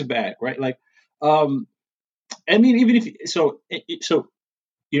niggas back," right? Like, um, I mean, even if so,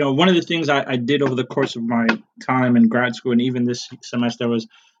 one of the things I did over the course of my time in grad school and even this semester was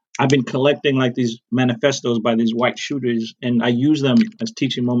I've been collecting like these manifestos by these white shooters, and I use them as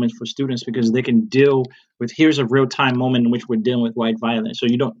teaching moments for students because they can deal with here's a real time moment in which we're dealing with white violence. So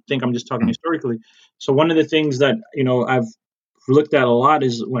you don't think I'm just talking Mm. historically. So one of the things that I've looked at a lot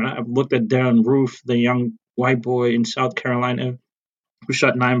is when I've looked at Darren Roof, the young white boy in South Carolina who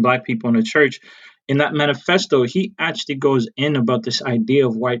shot 9 black people in a church. In that manifesto, he actually goes in about this idea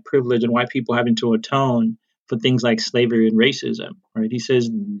of white privilege and white people having to atone for things like slavery and racism. Right? He says,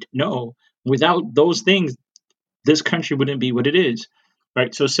 no, without those things, this country wouldn't be what it is.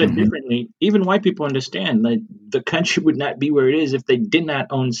 Right. So said Mhm. differently, even white people understand that the country would not be where it is if they did not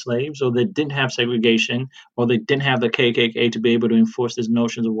own slaves or they didn't have segregation or they didn't have the KKK to be able to enforce these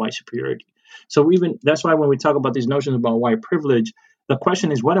notions of white superiority. So even that's why when we talk about these notions about white privilege, the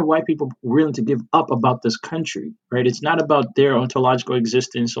question is what are white people willing to give up about this country, right? It's not about their ontological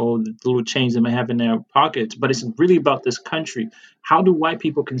existence or the little change they may have in their pockets, but it's really about this country. How do white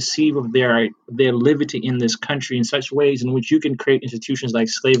people conceive of their liberty in this country in such ways in which you can create institutions like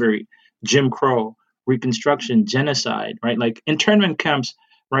slavery, Jim Crow, Reconstruction, genocide, right? Like internment camps,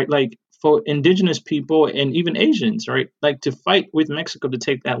 right? Like for indigenous people and even Asians, right? Like to fight with Mexico to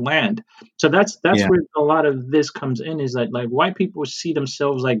take that land. So that's Yeah. where a lot of this comes in is that like white people see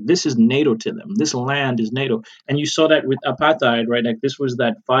themselves like this is NATO to them. This land is NATO. And you saw that with apartheid, right? Like this was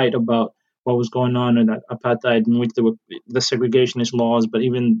that fight about what was going on in that apartheid in which there were the segregationist laws, but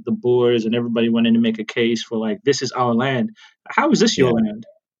even the Boers and everybody went in to make a case for like this is our land. How is this your Yeah. land?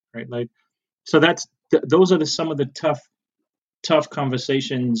 Right? Like so those are some of the tough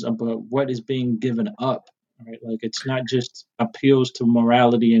conversations about what is being given up, right? Like it's not just appeals to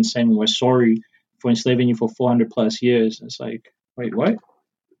morality and saying we're sorry for enslaving you for 400 plus years. It's like, wait, what?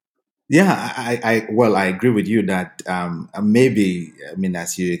 Yeah, well, I agree with you that maybe, I mean,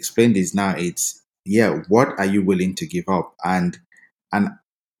 as you explained this now, it's, yeah, what are you willing to give up? And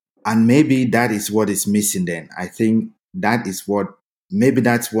and maybe that is what is missing then. I think that is what, maybe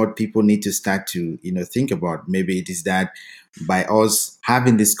that's what people need to start to, think about. Maybe it is that by us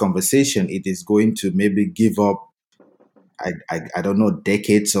having this conversation, it is going to maybe give up, I don't know,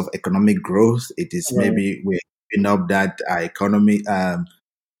 decades of economic growth. It is Right. maybe we're giving up that economy.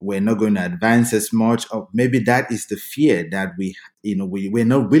 We're not going to advance as much. Or maybe that is the fear that we're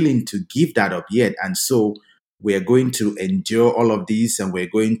not willing to give that up yet. And so we're going to endure all of these, and we're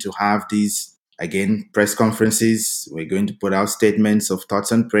going to have these, again, press conferences. We're going to put out statements of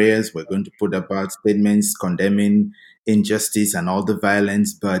thoughts and prayers. We're going to put about statements condemning injustice and all the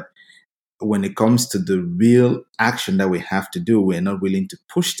violence. But when it comes to the real action that we have to do, we're not willing to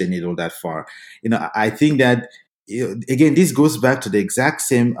push the needle that far. I think that, again, this goes back to the exact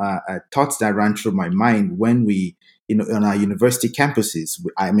same thoughts that ran through my mind when we, on our university campuses.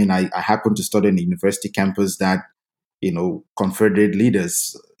 I mean, I happen to study on a university campus that, Confederate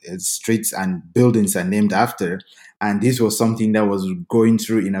leaders, streets and buildings are named after. And this was something that was going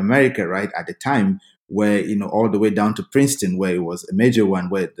through in America, right, at the time, where, all the way down to Princeton, where it was a major one,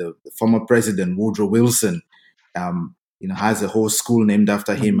 where the former president, Woodrow Wilson, has a whole school named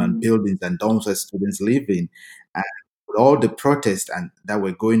after him and Mhm. buildings and dorms where students live in. And with all the protests that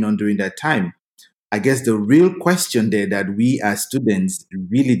were going on during that time, I guess the real question there that we as students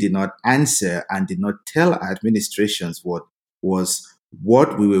really did not answer and did not tell our administrations what was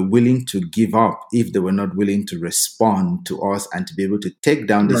what we were willing to give up if they were not willing to respond to us and to be able to take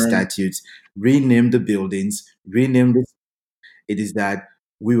down the Right. statutes, rename the buildings, rename the. It is that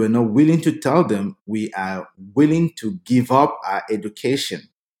we were not willing to tell them we are willing to give up our education.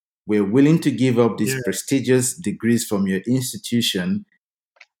 We're willing to give up these Yeah. prestigious degrees from your institution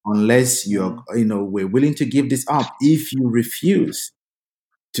unless Mhm. we're willing to give this up if you refuse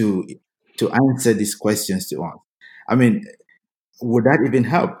to answer these questions to us. I mean, would that even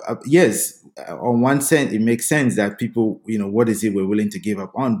help? Yes, on one sense it makes sense that people, what is it we're willing to give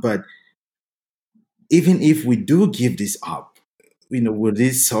up on? But even if we do give this up, will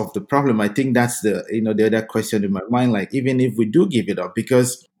this solve the problem? I think that's the other question in my mind. Like, even if we do give it up,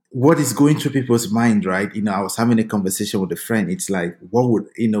 because what is going through people's mind, right? I was having a conversation with a friend. It's like, what would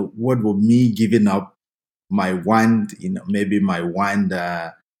me giving up my one, maybe my one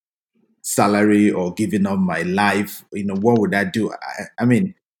salary, or giving up my life, what would that do? I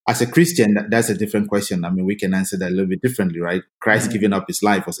mean, as a Christian, that's a different question. I mean, we can answer that a little bit differently, right? Christ giving Mhm. up his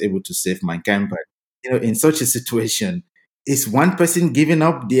life was able to save mankind. But, in such a situation, is one person giving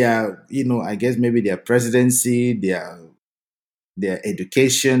up their, I guess maybe their presidency, their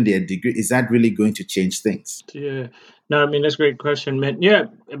education, their degree, is that really going to change things? Yeah. No, I mean that's a great question, man. Yeah,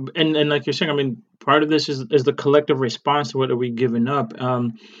 and like you're saying, I mean, part of this is the collective response to what are we giving up.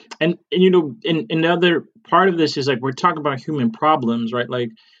 And and the other part of this is like we're talking about human problems, right?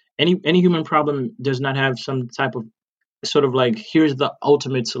 Like any human problem does not have some type of sort of like here's the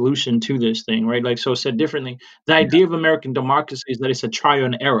ultimate solution to this thing, right? Like so said differently, the Yeah. idea of American democracy is that it's a trial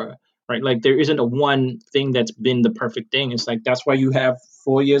and error, right? Like there isn't a one thing that's been the perfect thing. It's like that's why you have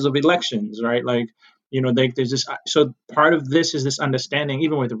 4 years of elections, right? Like there's this. So part of this is this understanding,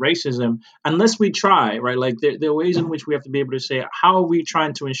 even with racism, unless we try, right? Like there are ways in which we have to be able to say how are we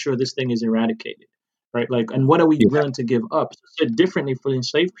trying to ensure this thing is eradicated, right? Like, and what are we Yeah. willing to give up? So said differently, for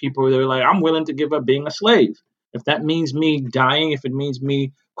enslaved people, they're like, I'm willing to give up being a slave if that means me dying, if it means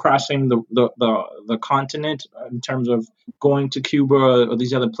me crossing the continent in terms of going to Cuba or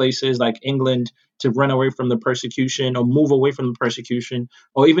these other places like England to run away from the persecution or move away from the persecution,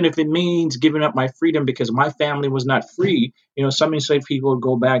 or even if it means giving up my freedom because my family was not free, some enslaved people would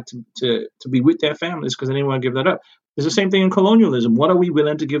go back to be with their families because they didn't want to give that up. It's the same thing in colonialism. What are we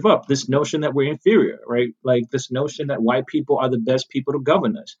willing to give up? This notion that we're inferior, right? Like this notion that white people are the best people to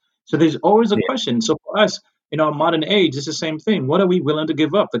govern us. So there's always a Yeah. question. So for us, in our modern age, it's the same thing. What are we willing to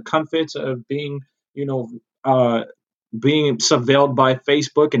give up? The comforts of being, you know, uh, being surveilled by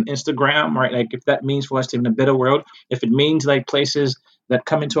Facebook and Instagram, right? Like if that means for us to live in a better world, if it means like places that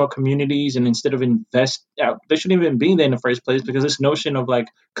come into our communities and instead of invest, they shouldn't even be there in the first place because this notion of like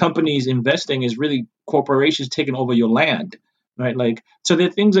companies investing is really corporations taking over your land, right? Like so, there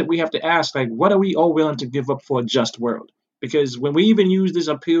are things that we have to ask, like what are we all willing to give up for a just world? Because when we even use these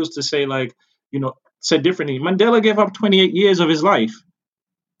appeals to say like, said differently, Mandela gave up 28 years of his life.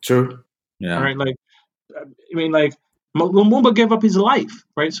 True. All Yeah. right, like I mean, like Lumumba gave up his life,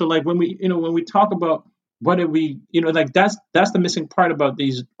 right? So like when we talk about what did we, like that's the missing part about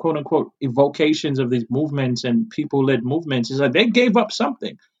these quote unquote evocations of these movements and people led movements is that they gave up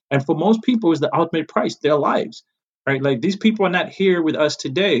something, and for most people, is the ultimate price, their lives, right? Like these people are not here with us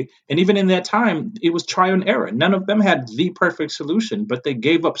today, and even in that time, it was trial and error. None of them had the perfect solution, but they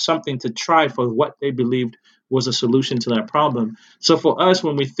gave up something to try for what they believed was a solution to that problem. So for us,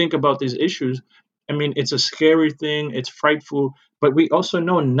 when we think about these issues, I mean, it's a scary thing, it's frightful, but we also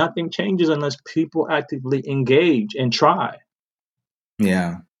know nothing changes unless people actively engage and try.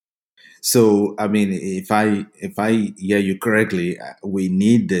 Yeah. So, I mean, if I hear you correctly, we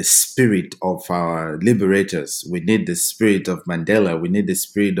need the spirit of our liberators. We need the spirit of Mandela. We need the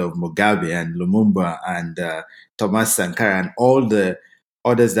spirit of Mugabe and Lumumba and Thomas Sankara and all the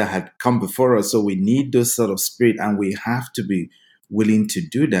others that had come before us. So we need those sort of spirit, and we have to be willing to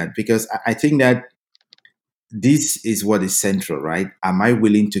do that because I think that this is what is central, right? Am I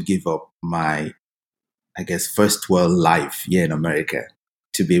willing to give up my, I guess, first world life here in America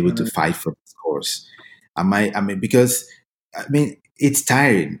to be able to Right. fight for this cause? I mean, because I mean, it's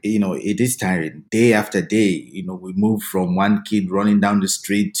tiring. It is tiring day after day. We move from one kid running down the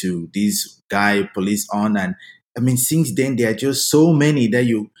street to this guy, police on, and I mean, since then there are just so many that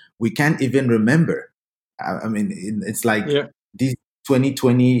we can't even remember. I mean, it's like Yeah. this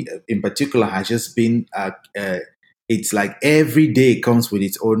 2020 in particular has just been. It's like every day comes with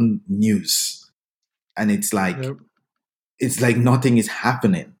its own news, and Yeah. it's like nothing is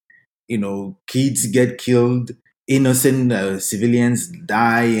happening. Kids get killed, innocent civilians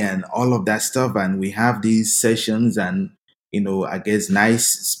die, and all of that stuff. And we have these sessions and, I guess nice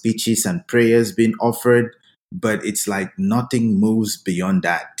speeches and prayers being offered, but it's like nothing moves beyond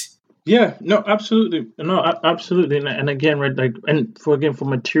that. Yeah, no, absolutely. No, absolutely. And again, right, like, and for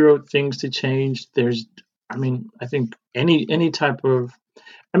material things to change, I mean, I think any type of,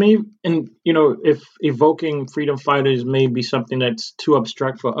 I mean, and if evoking freedom fighters may be something that's too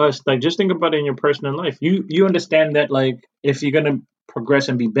abstract for us, like just think about it in your personal life. You understand that, like, if you're gonna progress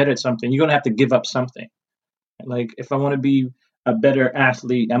and be better at something, you're gonna have to give up something. Like if I want to be a better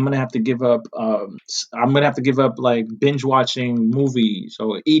athlete, I'm gonna have to give up like binge watching movies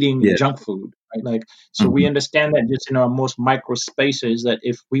or eating Yeah. junk food, right? Like so we Mhm. understand that just in our most micro spaces that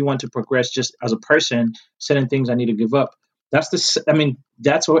if we want to progress just as a person, certain things I need to give up. I mean,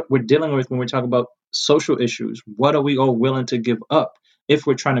 that's what we're dealing with when we're talking about social issues. What are we all willing to give up if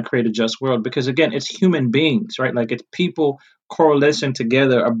we're trying to create a just world? Because again, it's human beings, right? Like it's people correlation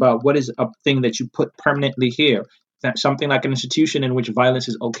together about what is a thing that you put permanently here. That something like an institution in which violence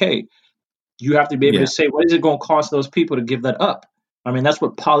is okay. You have to be able to Yeah. say, what is it going to cost those people to give that up? I mean, that's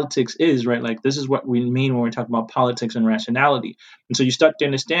what politics is, right? Like, this is what we mean when we're talking about politics and rationality. And so you start to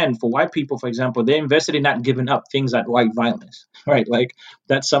understand for white people, for example, they're invested in not giving up things like white violence, right? Like,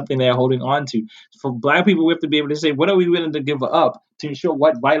 that's something they're holding on to. For black people, we have to be able to say, what are we willing to give up to ensure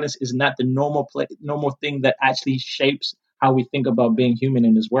white violence is not the normal thing that actually shapes how we think about being human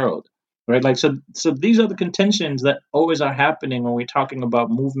in this world, right? Like, so these are the contentions that always are happening when we're talking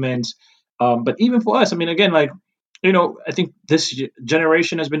about movements, but even for us, I mean, again, like, I think this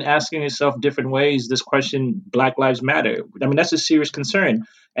generation has been asking itself different ways this question, Black Lives Matter. I mean, that's a serious concern.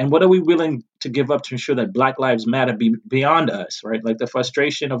 And what are we willing to give up to ensure that Black Lives Matter be beyond us, right? Like the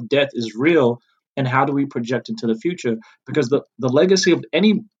frustration of death is real. And how do we project into the future? Because the legacy of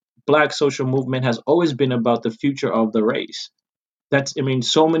any Black social movement has always been about the future of the race. That's, I mean,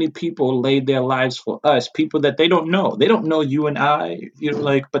 so many people laid their lives for us, people that they don't know. They don't know you and I,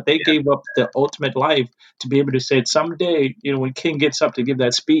 like, but they gave up the ultimate life to be able to say someday, when King gets up to give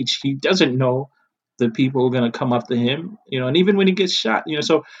that speech, he doesn't know the people are going to come up to him, and even when he gets shot,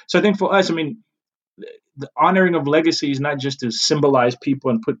 so I think for us, I mean, the honoring of legacy is not just to symbolize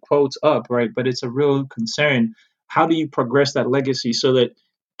people and put quotes up, right? But it's a real concern. How do you progress that legacy so that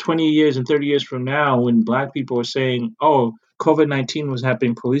 20 years and 30 years from now, when Black people are saying, oh, COVID-19 was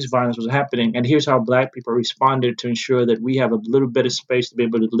happening, police violence was happening, and here's how Black people responded to ensure that we have a little bit of space to be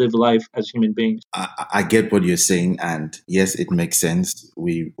able to live life as human beings. I get what you're saying, and yes, it makes sense.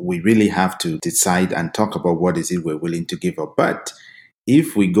 We really have to decide and talk about what is it we're willing to give up. But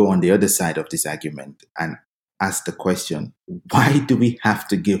if we go on the other side of this argument and ask the question, why do we have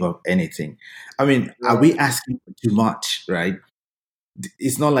to give up anything? I mean, are we asking for too much, right?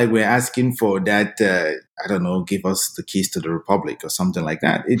 It's not like we're asking for that, I don't know, give us the keys to the republic or something like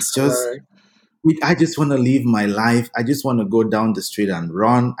that. It's just, Right. I just want to live my life. I just want to go down the street and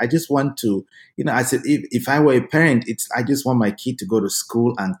run. I just want to, I said, if I were a parent, I just want my kid to go to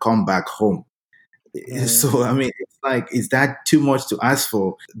school and come back home. Right. So, I mean, like, is that too much to ask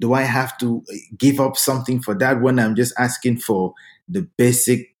for? Do I have to give up something for that when I'm just asking for the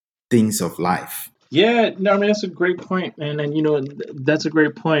basic things of life? Yeah, no, I mean that's a great point, man, and that's a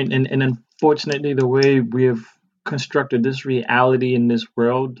great point, and unfortunately, the way we have constructed this reality in this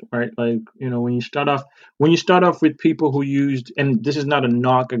world, right? Like, when you start off with people who used, and this is not a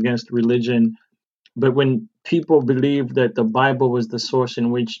knock against religion, but when people believed that the Bible was the source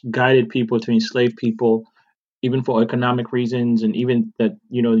in which guided people to enslave people, even for economic reasons, and even that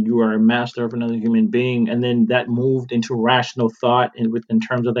you are a master of another human being, and then that moved into rational thought in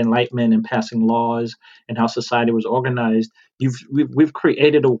terms of enlightenment and passing laws and how society was organized. We've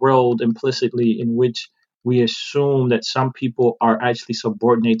created a world implicitly in which we assume that some people are actually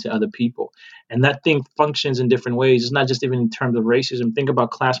subordinate to other people, and that thing functions in different ways. It's not just even in terms of racism. Think about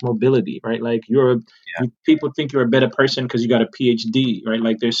class mobility, right? Like, people think you're a better person because you got a PhD, right?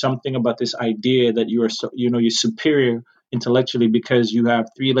 Like, there's something about this idea that you are so, you're superior intellectually because you have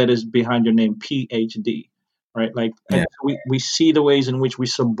three letters behind your name, PhD, right? Like, and Yeah. so we see the ways in which we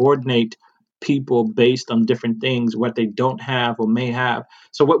subordinate people based on different things, what they don't have or may have.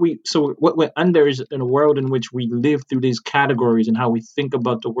 So what we're under is in a world in which we live through these categories, and how we think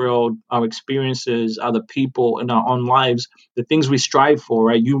about the world, our experiences, other people, in our own lives, the things we strive for,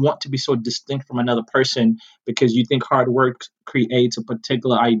 right? You want to be so distinct from another person because you think hard work creates a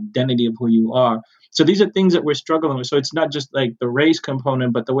particular identity of who you are. So these are things that we're struggling with. So it's not just like the race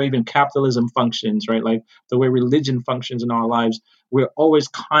component, but the way even capitalism functions, right? Like the way religion functions in our lives. We're always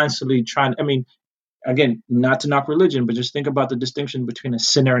constantly trying. I mean, again, not to knock religion, but just think about the distinction between a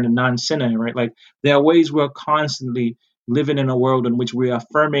sinner and a non-sinner, right? Like, there are ways we're constantly living in a world in which we're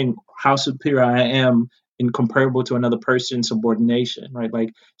affirming how superior I am in comparable to another person's subordination, right? Like,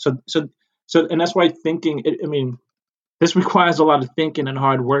 and that's why thinking. I mean, this requires a lot of thinking and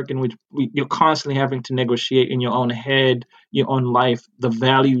hard work, in which you're constantly having to negotiate in your own head, your own life, the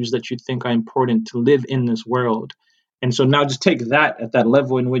values that you think are important to live in this world. And so now just take that at that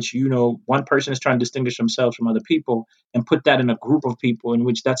level in which, one person is trying to distinguish themselves from other people, and put that in a group of people in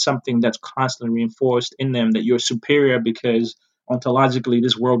which that's something that's constantly reinforced in them, that you're superior because ontologically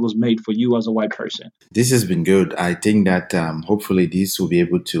this world was made for you as a white person. This has been good. I think that hopefully this will be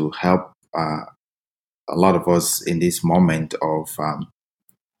able to help a lot of us in this moment of,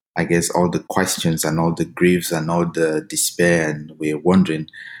 I guess, all the questions and all the griefs and all the despair, and we're wondering.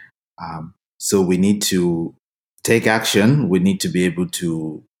 So we need to take action. We need to be able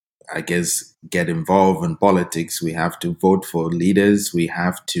to, I guess, get involved in politics. We have to vote for leaders. We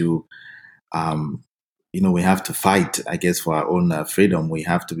have to, um, we have to fight, I guess, for our own freedom. We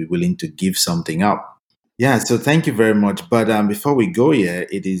have to be willing to give something up. Yeah, so thank you very much. But before we go here,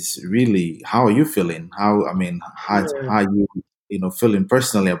 it is really, how are you feeling? I mean, how are you, feeling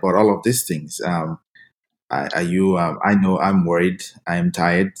personally about all of these things? Are you? I know I'm worried. I am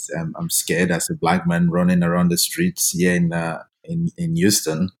tired. I'm scared as a black man running around the streets here in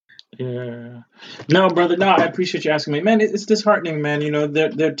Houston. Yeah. No, brother. No, I appreciate you asking me, man. It's disheartening, man.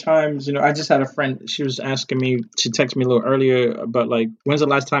 There are times. I just had a friend. She was asking me. She texted me a little earlier about, like, when's the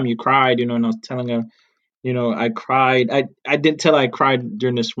last time you cried? And I was telling her, I cried. I didn't tell her I cried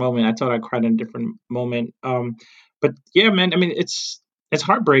during this moment. I thought I cried in a different moment. But yeah, man. I mean, it's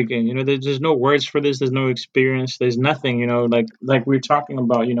heartbreaking. There's no words for this. There's no experience. There's nothing. Like we were talking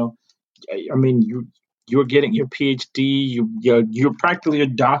about. I mean, you're getting your PhD. You're practically a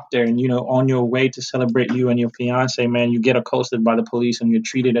doctor, and on your way to celebrate you and your fiance, man, you get accosted by the police, and you're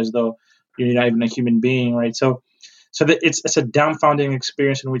treated as though you're not even a human being, right? So that it's a dumbfounding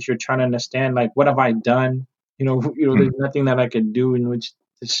experience in which you're trying to understand, like, what have I done? There's nothing that I could do, in which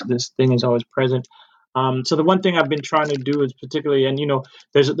this thing is always present. So the one thing I've been trying to do is particularly, and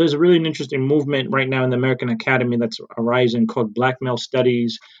there's a really an interesting movement right now in the American Academy that's arising called Black Male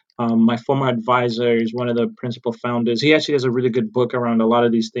Studies. My former advisor is one of the principal founders. He actually has a really good book around a lot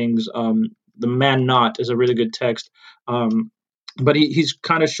of these things. The Man Not is a really good text. But he's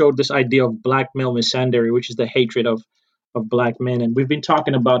kind of showed this idea of black male misandry, which is the hatred of black men, and we've been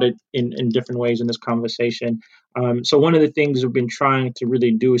talking about it in different ways in this conversation. So one of the things we've been trying to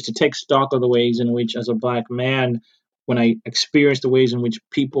really do is to take stock of the ways in which, as a black man, when I experience the ways in which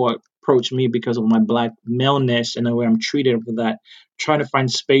people approach me because of my black maleness and the way I'm treated for that, trying to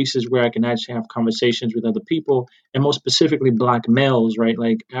find spaces where I can actually have conversations with other people, and most specifically black males, right?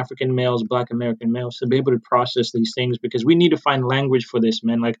 Like African males, black American males, to be able to process these things, because we need to find language for this,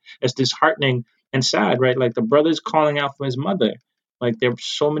 man. Like, it's disheartening and sad, right? Like, the brother's calling out for his mother. Like, there are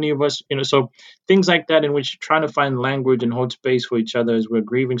so many of us, so things like that, in which trying to find language and hold space for each other as we're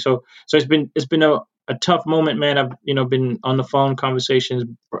grieving. So it's been a a tough moment, man. I've been on the phone conversations,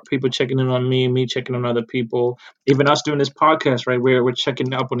 people checking in on me checking on other people, even us doing this podcast, right? Where we're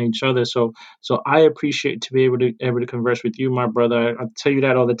checking up on each other. So I appreciate to be able to converse with you, my brother. I tell you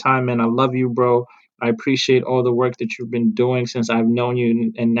that all the time, man. I love you, bro. I appreciate all the work that you've been doing since I've known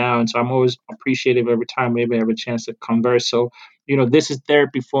you and now, and so I'm always appreciative every time we have a chance to converse. So this is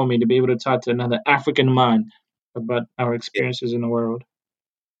therapy for me to be able to talk to another African mind about our experiences in the world.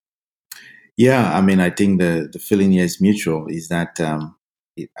 Yeah, I mean, I think the feeling here is mutual. Is that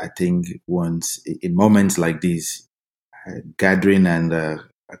I think once in moments like these, gathering and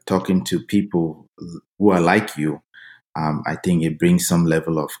talking to people who are like you, I think it brings some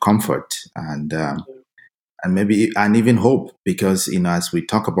level of comfort and maybe and even hope, because as we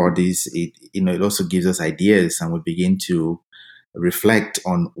talk about this, it also gives us ideas, and we begin to reflect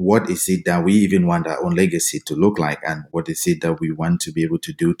on what is it that we even want our own legacy to look like, and what is it that we want to be able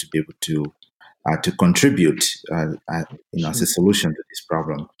to do to be able to contribute, as a solution to this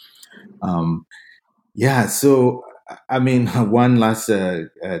problem. Um, yeah. So, I mean, one last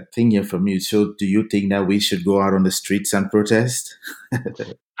thing here from you. So, do you think that we should go out on the streets and protest?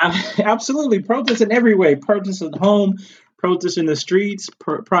 Absolutely, protest in every way. Protest at home, protest in the streets,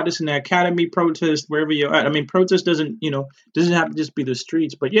 protest in the academy, protest wherever you're at. I mean, protest doesn't have to just be the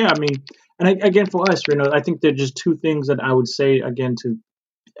streets, but yeah, I mean, and again for us, I think there are just two things that I would say again to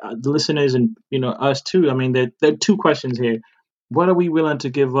the listeners and us too. I mean, there are two questions here. What are we willing to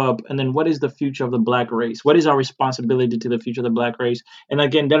give up, and then what is the future of the black race? What is our responsibility to the future of the black race? And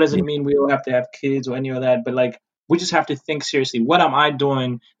again, that Yeah. doesn't mean we don't have to have kids or any of that, but like we just have to think seriously. What am I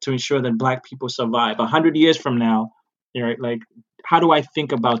doing to ensure that black people survive 100 years from now? Like how do I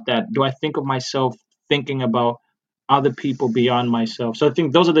think about that? Do I think of myself thinking about other people beyond myself? So I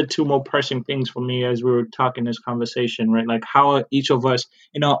think those are the two more pressing things for me as we were talking this conversation, right? Like how are each of us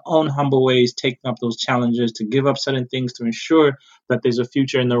in our own humble ways taking up those challenges to give up certain things to ensure that there's a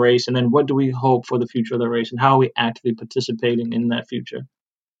future in the race, and then what do we hope for the future of the race, and how are we actively participating in that future?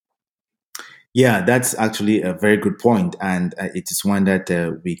 Yeah, that's actually a very good point, and it is one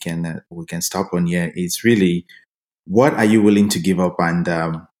that we can stop on here. It's really, what are you willing to give up, and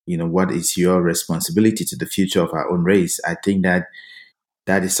what is your responsibility to the future of our own race? I think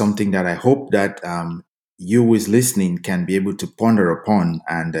that is something that I hope that you who is listening can be able to ponder upon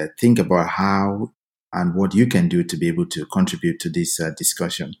and think about how and what you can do to be able to contribute to this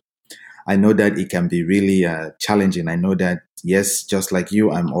discussion. I know that it can be really challenging. I know that, yes, just like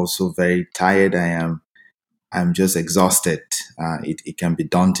you, I'm also very tired. I'm just exhausted. It can be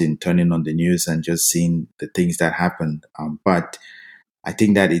daunting turning on the news and just seeing the things that happen. But I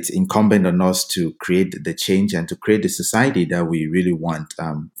think that it's incumbent on us to create the change and to create the society that we really want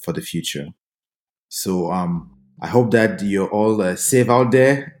for the future. So I hope that you're all safe out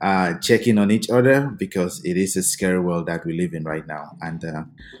there, checking on each other, because it is a scary world that we live in right now. And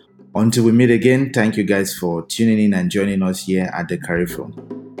until we meet again, thank you guys for tuning in and joining us here at the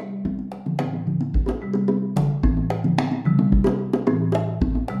Carifo.